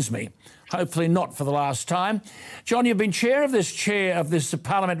joins me, hopefully not for the last time. John, you've been chair of this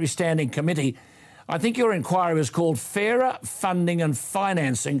Parliamentary Standing Committee. I think your inquiry was called Fairer Funding and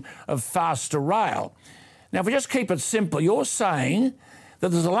Financing of Faster Rail. Now, if we just keep it simple, you're saying that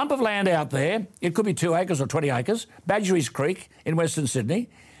there's a lump of land out there, it could be 2 acres or 20 acres, Badgerys Creek in Western Sydney.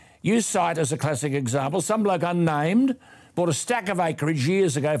 You cite as a classic example, some bloke unnamed bought a stack of acreage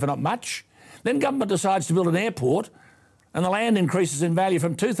years ago for not much. Then government decides to build an airport and the land increases in value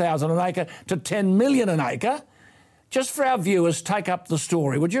from $2,000 an acre to $10 million an acre. Just for our viewers, take up the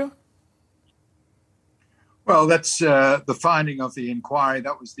story, would you? Well, that's the finding of the inquiry.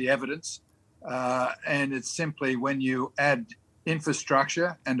 That was the evidence. And it's simply when you add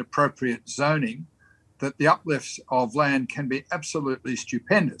infrastructure and appropriate zoning that the uplifts of land can be absolutely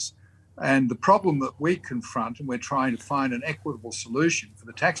stupendous. And the problem that we confront, and we're trying to find an equitable solution for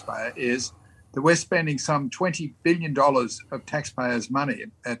the taxpayer, is that we're spending some $20 billion of taxpayers' money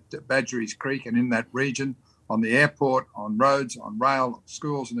at Badgerys Creek and in that region on the airport, on roads, on rail, on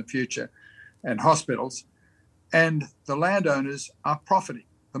schools in the future, and hospitals. And the landowners are profiting.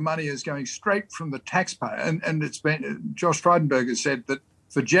 The money is going straight from the taxpayer. And it's been, Josh Frydenberg said that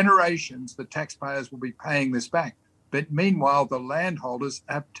for generations, the taxpayers will be paying this back. But meanwhile, the landholders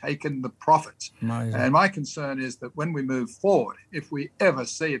have taken the profits. Amazing. And my concern is that when we move forward, if we ever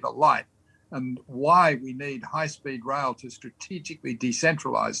see the light, and why we need high-speed rail to strategically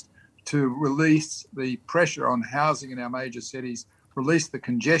decentralise, to release the pressure on housing in our major cities, release the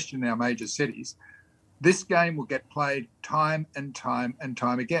congestion in our major cities, this game will get played time and time and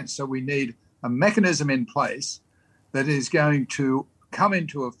time again. So we need a mechanism in place that is going to come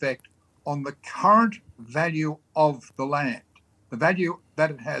into effect on the current value of the land, the value that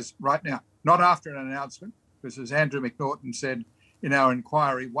it has right now, not after an announcement, because as Andrew McNaughton said in our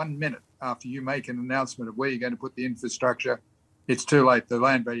inquiry, 1 minute after you make an announcement of where you're going to put the infrastructure, it's too late. The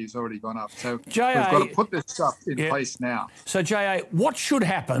land value's already gone up. So we've got to put this stuff in place now. So, J.A., what should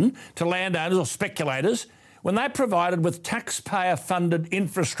happen to landowners or speculators when they're provided with taxpayer-funded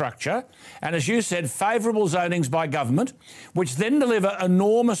infrastructure and, as you said, favourable zonings by government, which then deliver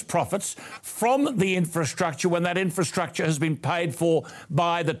enormous profits from the infrastructure when that infrastructure has been paid for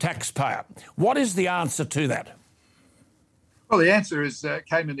by the taxpayer? What is the answer to that? Well, the answer is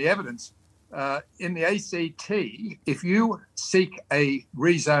came in the evidence. in the ACT, if you seek a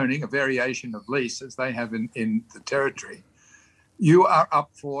rezoning, a variation of lease, as they have in the territory, you are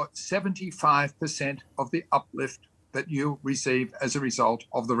up for 75% of the uplift that you receive as a result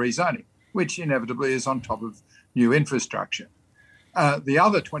of the rezoning, which inevitably is on top of new infrastructure. The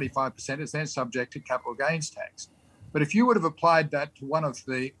other 25% is then subject to capital gains tax. But if you would have applied that to one of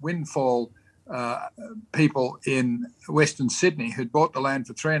the windfall people in Western Sydney who'd bought the land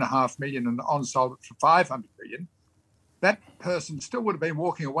for $3.5 million and on-sold it for $500 million, that person still would have been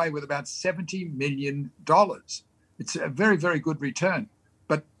walking away with about $70 million. It's a very, very good return.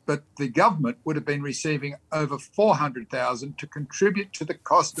 But the government would have been receiving over $400,000 to contribute to the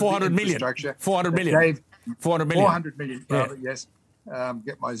cost of the infrastructure. $400 million, rather, yes.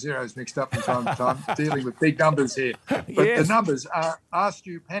 Get my zeros mixed up from time to time, dealing with big numbers here. But yes, the numbers are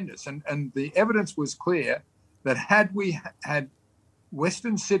stupendous. And the evidence was clear that had we had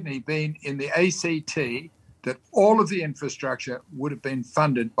Western Sydney been in the ACT, that all of the infrastructure would have been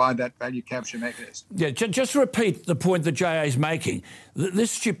funded by that value capture mechanism. Yeah, just repeat the point that JA is making.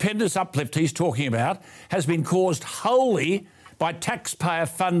 This stupendous uplift he's talking about has been caused wholly by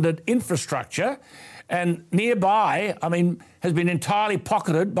taxpayer-funded infrastructure, and nearby, has been entirely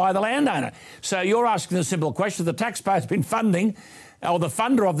pocketed by the landowner. So you're asking the simple question: the taxpayer's been funding, or the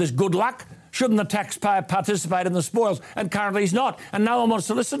funder of this good luck, shouldn't the taxpayer participate in the spoils? And currently he's not, and no one wants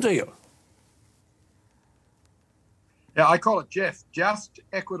to listen to you. Yeah, I call it, Jeff, just,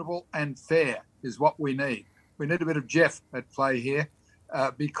 equitable and fair is what we need. We need a bit of Jeff at play here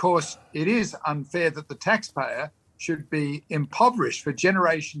because it is unfair that the taxpayer should be impoverished for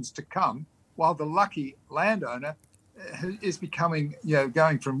generations to come while the lucky landowner is becoming,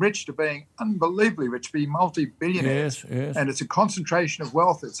 going from rich to being unbelievably rich, being multi-billionaires. Yes. And it's a concentration of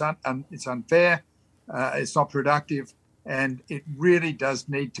wealth. It's unfair. It's not productive. And it really does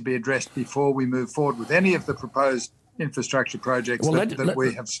need to be addressed before we move forward with any of the proposed infrastructure projects that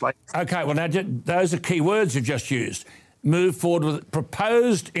we have slated. Okay, well, now, those are key words you've just used. Move forward with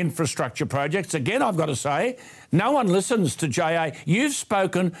proposed infrastructure projects. Again, I've got to say, no one listens to JA. You've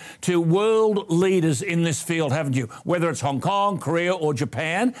spoken to world leaders in this field, haven't you? Whether it's Hong Kong, Korea or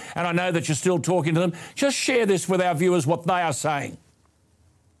Japan, and I know that you're still talking to them. Just share this with our viewers, what they are saying.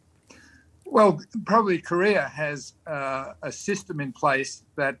 Well, probably Korea has a system in place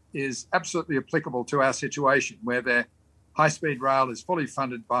that is absolutely applicable to our situation, where their high-speed rail is fully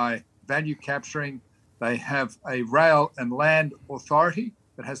funded by value capturing. They have a rail and land authority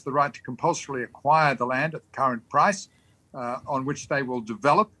that has the right to compulsorily acquire the land at the current price, on which they will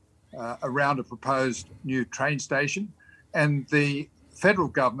develop around a proposed new train station. And the federal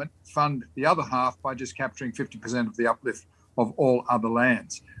government fund the other half by just capturing 50% of the uplift of all other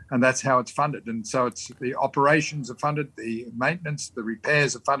lands. And that's how it's funded. And so it's the operations are funded, the maintenance, the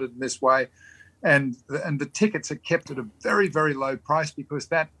repairs are funded in this way. And the tickets are kept at a very, very low price because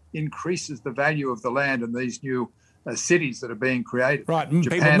that increases the value of the land in these new cities that are being created. Right,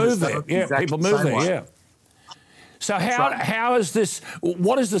 Japan people move there. Yeah, people move there, yeah. So how is this,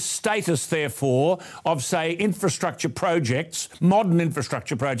 what is the status, therefore, of, say, infrastructure projects, modern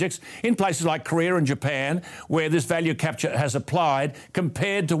infrastructure projects, in places like Korea and Japan, where this value capture has applied,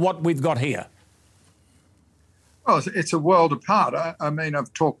 compared to what we've got here? Well, it's a world apart.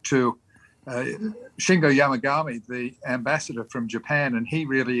 I've talked to Shingo Yamagami, the ambassador from Japan, and he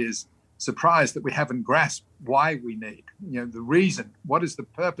really is surprised that we haven't grasped why we need, the reason, what is the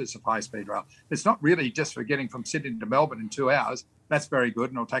purpose of high-speed rail. It's not really just for getting from Sydney to Melbourne in 2 hours. That's very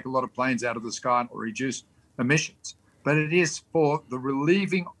good, and it'll take a lot of planes out of the sky and will reduce emissions. But it is for the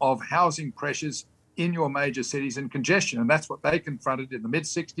relieving of housing pressures in your major cities and congestion, and that's what they confronted in the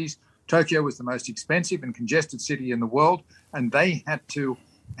mid-60s. Tokyo was the most expensive and congested city in the world, and they had to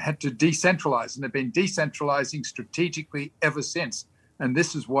decentralize, and they've been decentralizing strategically ever since. And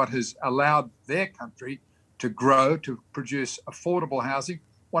this is what has allowed their country to grow, to produce affordable housing.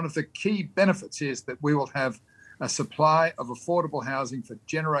 One of the key benefits is that we will have a supply of affordable housing for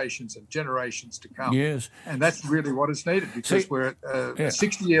generations and generations to come. Yes. And that's really what is needed, because we're at a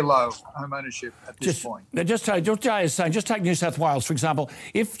 60-year low home ownership at this point. Just JA is saying, just take New South Wales, for example.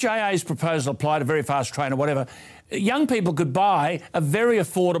 If JA's proposal applied a very fast train or whatever, young people could buy a very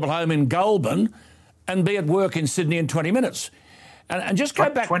affordable home in Goulburn and be at work in Sydney in 20 minutes. And just go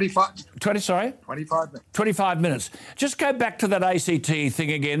back... 25 minutes. 25 minutes. Just go back to that ACT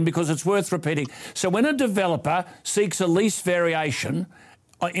thing again, because it's worth repeating. So when a developer seeks a lease variation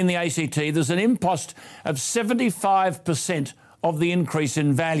in the ACT, there's an impost of 75% of the increase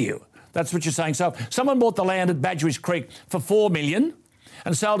in value. That's what you're saying. So if someone bought the land at Badgerys Creek for $4 million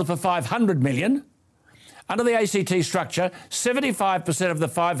and sold it for $500 million, under the ACT structure, 75% of the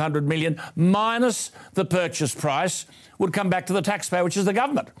 500 million minus the purchase price would come back to the taxpayer, which is the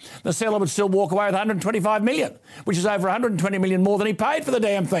government. The seller would still walk away with 125 million, which is over 120 million more than he paid for the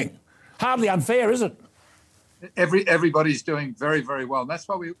damn thing. Hardly unfair, is it? Everybody's doing very, very well. And that's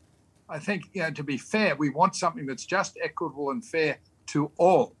why I think, to be fair, we want something that's just, equitable and fair to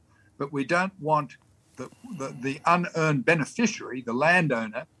all. But we don't want the unearned beneficiary, the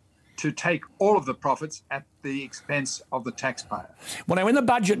landowner, to take all of the profits at the expense of the taxpayer. Well, now, in the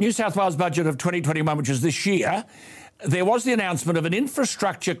budget, New South Wales budget of 2021, which is this year, there was the announcement of an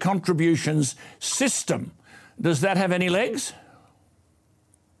infrastructure contributions system. Does that have any legs?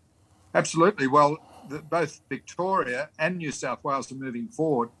 Absolutely. Well, both Victoria and New South Wales are moving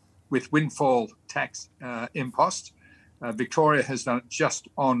forward with windfall tax imposts. Victoria has done it just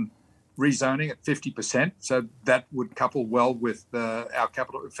on rezoning at 50%, so that would couple well with our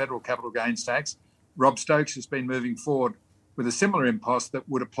federal capital gains tax. Rob Stokes has been moving forward with a similar impost that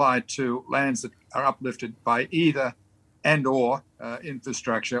would apply to lands that are uplifted by either and/or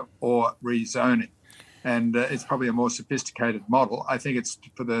infrastructure or rezoning. And it's probably a more sophisticated model. I think it's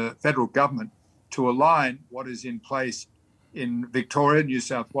for the federal government to align what is in place in Victoria, New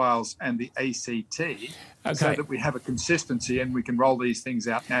South Wales and the ACT, so that we have a consistency and we can roll these things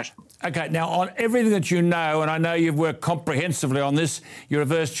out nationally. Okay, now on everything that you know, and I know you've worked comprehensively on this, you're a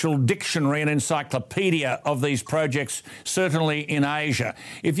virtual dictionary and encyclopedia of these projects, certainly in Asia.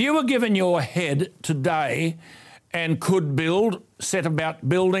 If you were given your head today and could set about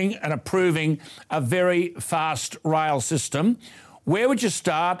building and approving a very fast rail system, where would you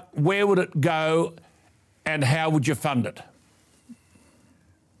start, where would it go, and how would you fund it?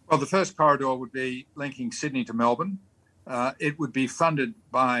 Well, the first corridor would be linking Sydney to Melbourne. It would be funded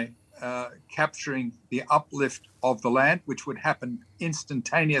by capturing the uplift of the land, which would happen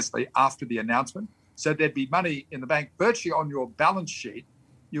instantaneously after the announcement. So there'd be money in the bank. Virtually on your balance sheet,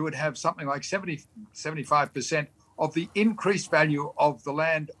 you would have something like 75% of the increased value of the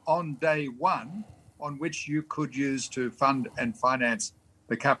land on day one, on which you could use to fund and finance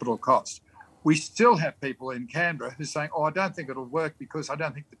the capital cost. We still have people in Canberra who are saying, I don't think it'll work because I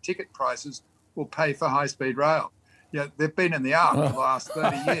don't think the ticket prices will pay for high-speed rail. They've been in the arc for the last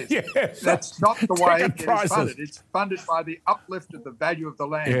 30 years. Yes, that's not the way it is funded. It's funded by the uplift of the value of the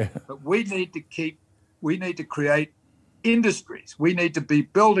land. Yeah. But we need to create industries. We need to be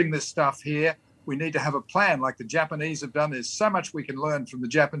building this stuff here. We need to have a plan like the Japanese have done. There's so much we can learn from the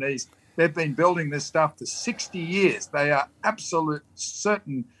Japanese. They've been building this stuff for 60 years. They are absolute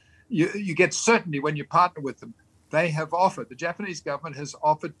certain. You get certainty when you partner with them. The Japanese government has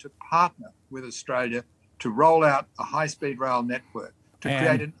offered to partner with Australia to roll out a high-speed rail network, to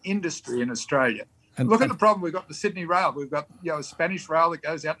create an industry in Australia. Look at the problem. We've got the Sydney Rail. We've got a Spanish rail that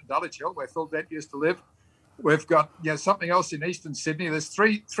goes out to Dulwich Hill, where Phil Dent used to live. We've got something else in eastern Sydney. There's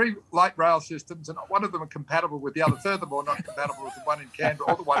three light rail systems, and one of them are compatible with the other. Furthermore, not compatible with the one in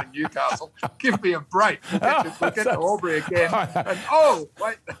Canberra or the one in Newcastle. Give me a break. We'll get to Albury again. And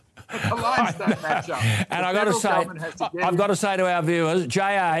wait, the lines don't match up. And I've got to say to our viewers,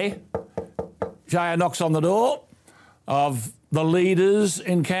 JA knocks on the door of the leaders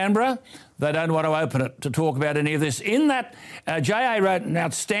in Canberra. They don't want to open it to talk about any of this. In that, JA wrote an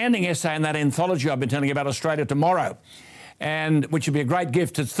outstanding essay in that anthology I've been telling you about, Australia Tomorrow, and which would be a great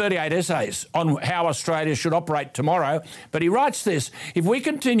gift. It's 38 essays on how Australia should operate tomorrow. But he writes this: if we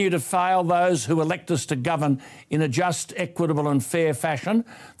continue to fail those who elect us to govern in a just, equitable and fair fashion,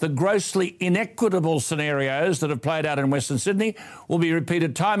 the grossly inequitable scenarios that have played out in Western Sydney will be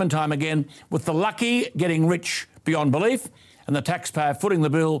repeated time and time again, with the lucky getting rich beyond belief and the taxpayer footing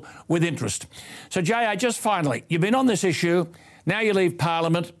the bill with interest. So, JA, just finally, you've been on this issue. Now you leave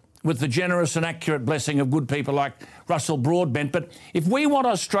Parliament with the generous and accurate blessing of good people like Russell Broadbent. But if we want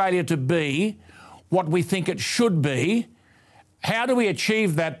Australia to be what we think it should be, how do we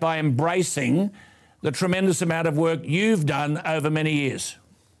achieve that by embracing the tremendous amount of work you've done over many years?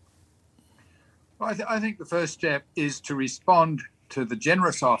 Well, I think the first step is to respond to the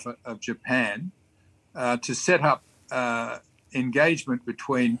generous offer of Japan to set up engagement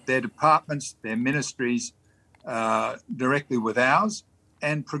between their departments, their ministries, directly with ours,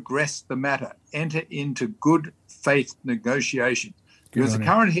 and progress the matter, enter into good faith negotiations. Because the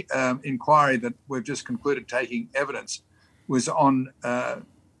current inquiry that we've just concluded taking evidence was on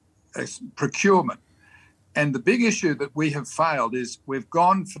procurement. And the big issue that we have failed is we've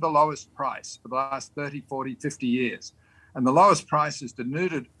gone for the lowest price for the last 30, 40, 50 years. And the lowest price has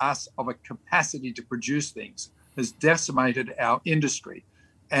denuded us of a capacity to produce things, has decimated our industry.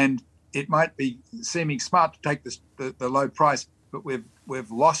 And it might be seeming smart to take the low price, but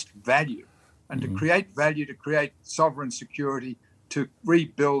we've lost value and to create value, to create sovereign security, to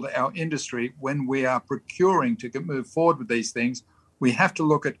rebuild our industry when we are procuring to move forward with these things, we have to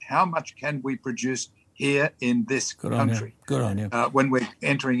look at how much can we produce here in this country. Good on you. When we're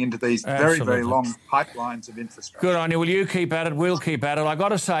entering into these very, very long pipelines of infrastructure. Good on you. Well, you keep at it. We'll keep at it. I've got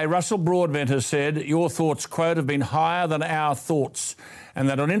to say, Russell Broadbent has said, your thoughts, quote, have been higher than our thoughts. And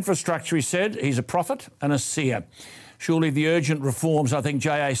that on infrastructure, he said, he's a prophet and a seer. Surely the urgent reforms I think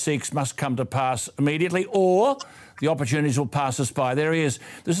JA seeks must come to pass immediately, or the opportunities will pass us by. There he is.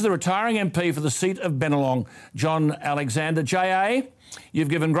 This is the retiring MP for the seat of Bennelong, John Alexander. JA, you've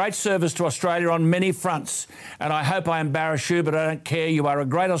given great service to Australia on many fronts, and I hope I embarrass you, but I don't care. You are a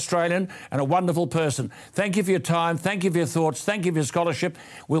great Australian and a wonderful person. Thank you for your time. Thank you for your thoughts. Thank you for your scholarship.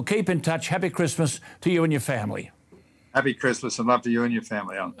 We'll keep in touch. Happy Christmas to you and your family. Happy Christmas and love to you and your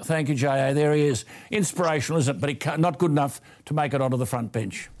family, Alan. Thank you, JA. There he is. Inspirational, isn't it? But not good enough to make it onto the front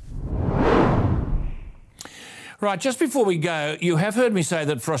bench. Right, just before we go, you have heard me say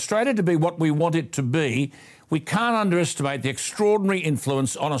that for Australia to be what we want it to be, we can't underestimate the extraordinary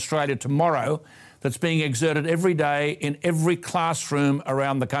influence on Australia tomorrow that's being exerted every day in every classroom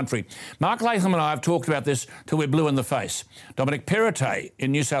around the country. Mark Latham and I have talked about this till we're blue in the face. Dominic Perrottet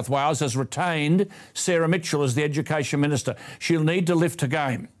in New South Wales has retained Sarah Mitchell as the Education Minister. She'll need to lift her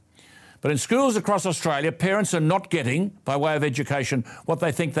game. But in schools across Australia, parents are not getting, by way of education, what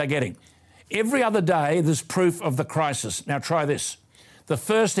they think they're getting. Every other day, there's proof of the crisis. Now, try this. The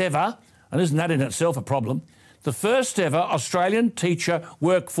first ever, and isn't that in itself a problem, the first ever Australian Teacher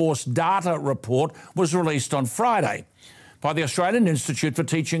Workforce Data Report was released on Friday by the Australian Institute for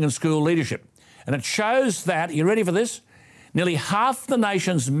Teaching and School Leadership. And it shows that, are you ready for this? Nearly half the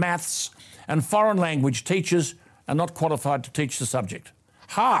nation's maths and foreign language teachers are not qualified to teach the subject.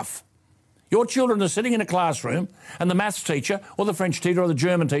 Half. Your children are sitting in a classroom and the maths teacher or the French teacher or the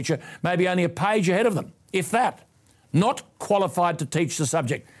German teacher may be only a page ahead of them, if that. Not qualified to teach the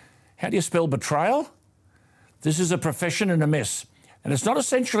subject. How do you spell betrayal? This is a profession in a mess. And it's not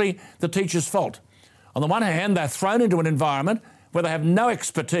essentially the teacher's fault. On the one hand, they're thrown into an environment where they have no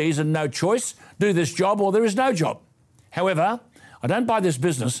expertise and no choice, do this job or there is no job. However, I don't buy this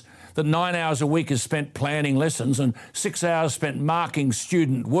business that 9 hours a week is spent planning lessons and 6 hours spent marking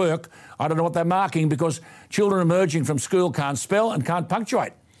student work. I don't know what they're marking because children emerging from school can't spell and can't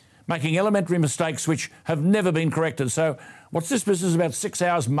punctuate, making elementary mistakes which have never been corrected. So what's this business about 6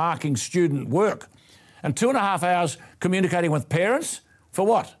 hours marking student work? And 2.5 hours communicating with parents? For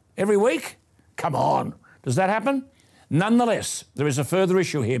what? Every week? Come on. Does that happen? Nonetheless, there is a further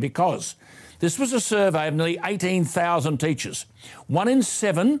issue here because this was a survey of nearly 18,000 teachers. 1 in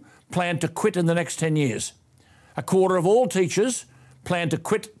 7 plan to quit in the next 10 years. A quarter of all teachers plan to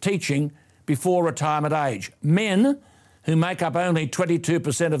quit teaching before retirement age. Men, who make up only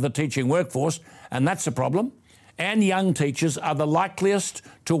 22% of the teaching workforce, and that's a problem, and young teachers are the likeliest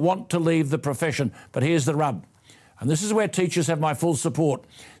to want to leave the profession. But here's the rub, and this is where teachers have my full support.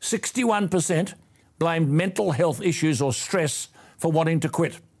 61% blamed mental health issues or stress for wanting to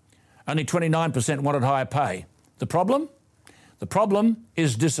quit. Only 29% wanted higher pay. The problem? The problem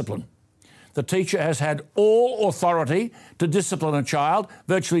is discipline. The teacher has had all authority to discipline a child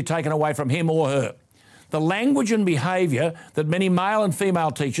virtually taken away from him or her. The language and behaviour that many male and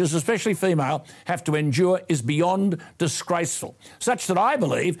female teachers, especially female, have to endure is beyond disgraceful, such that I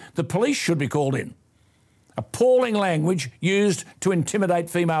believe the police should be called in. Appalling language used to intimidate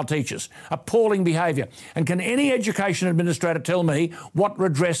female teachers. Appalling behaviour. And can any education administrator tell me what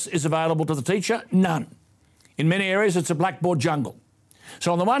redress is available to the teacher? None. In many areas, it's a blackboard jungle.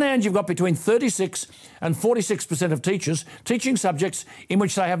 So on the one hand, you've got between 36 and 46% of teachers teaching subjects in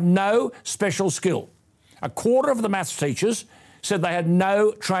which they have no special skill. A quarter of the maths teachers said they had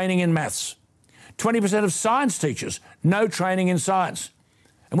no training in maths. 20% of science teachers, no training in science.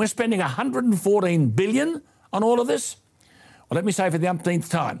 And we're spending $114 billion on all of this? Well, let me say for the umpteenth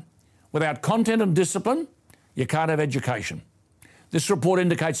time, without content and discipline, you can't have education. This report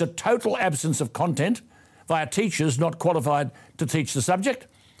indicates a total absence of content via teachers not qualified to teach the subject,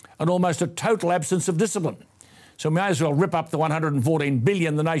 and almost a total absence of discipline. So we may as well rip up the $114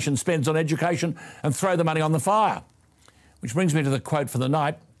 billion the nation spends on education and throw the money on the fire. Which brings me to the quote for the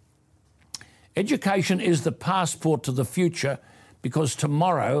night. Education is the passport to the future because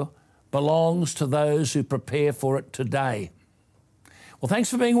tomorrow belongs to those who prepare for it today. Well, thanks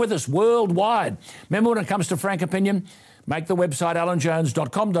for being with us worldwide. Remember, when it comes to frank opinion, make the website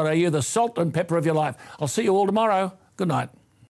alanjones.com.au the salt and pepper of your life. I'll see you all tomorrow. Good night.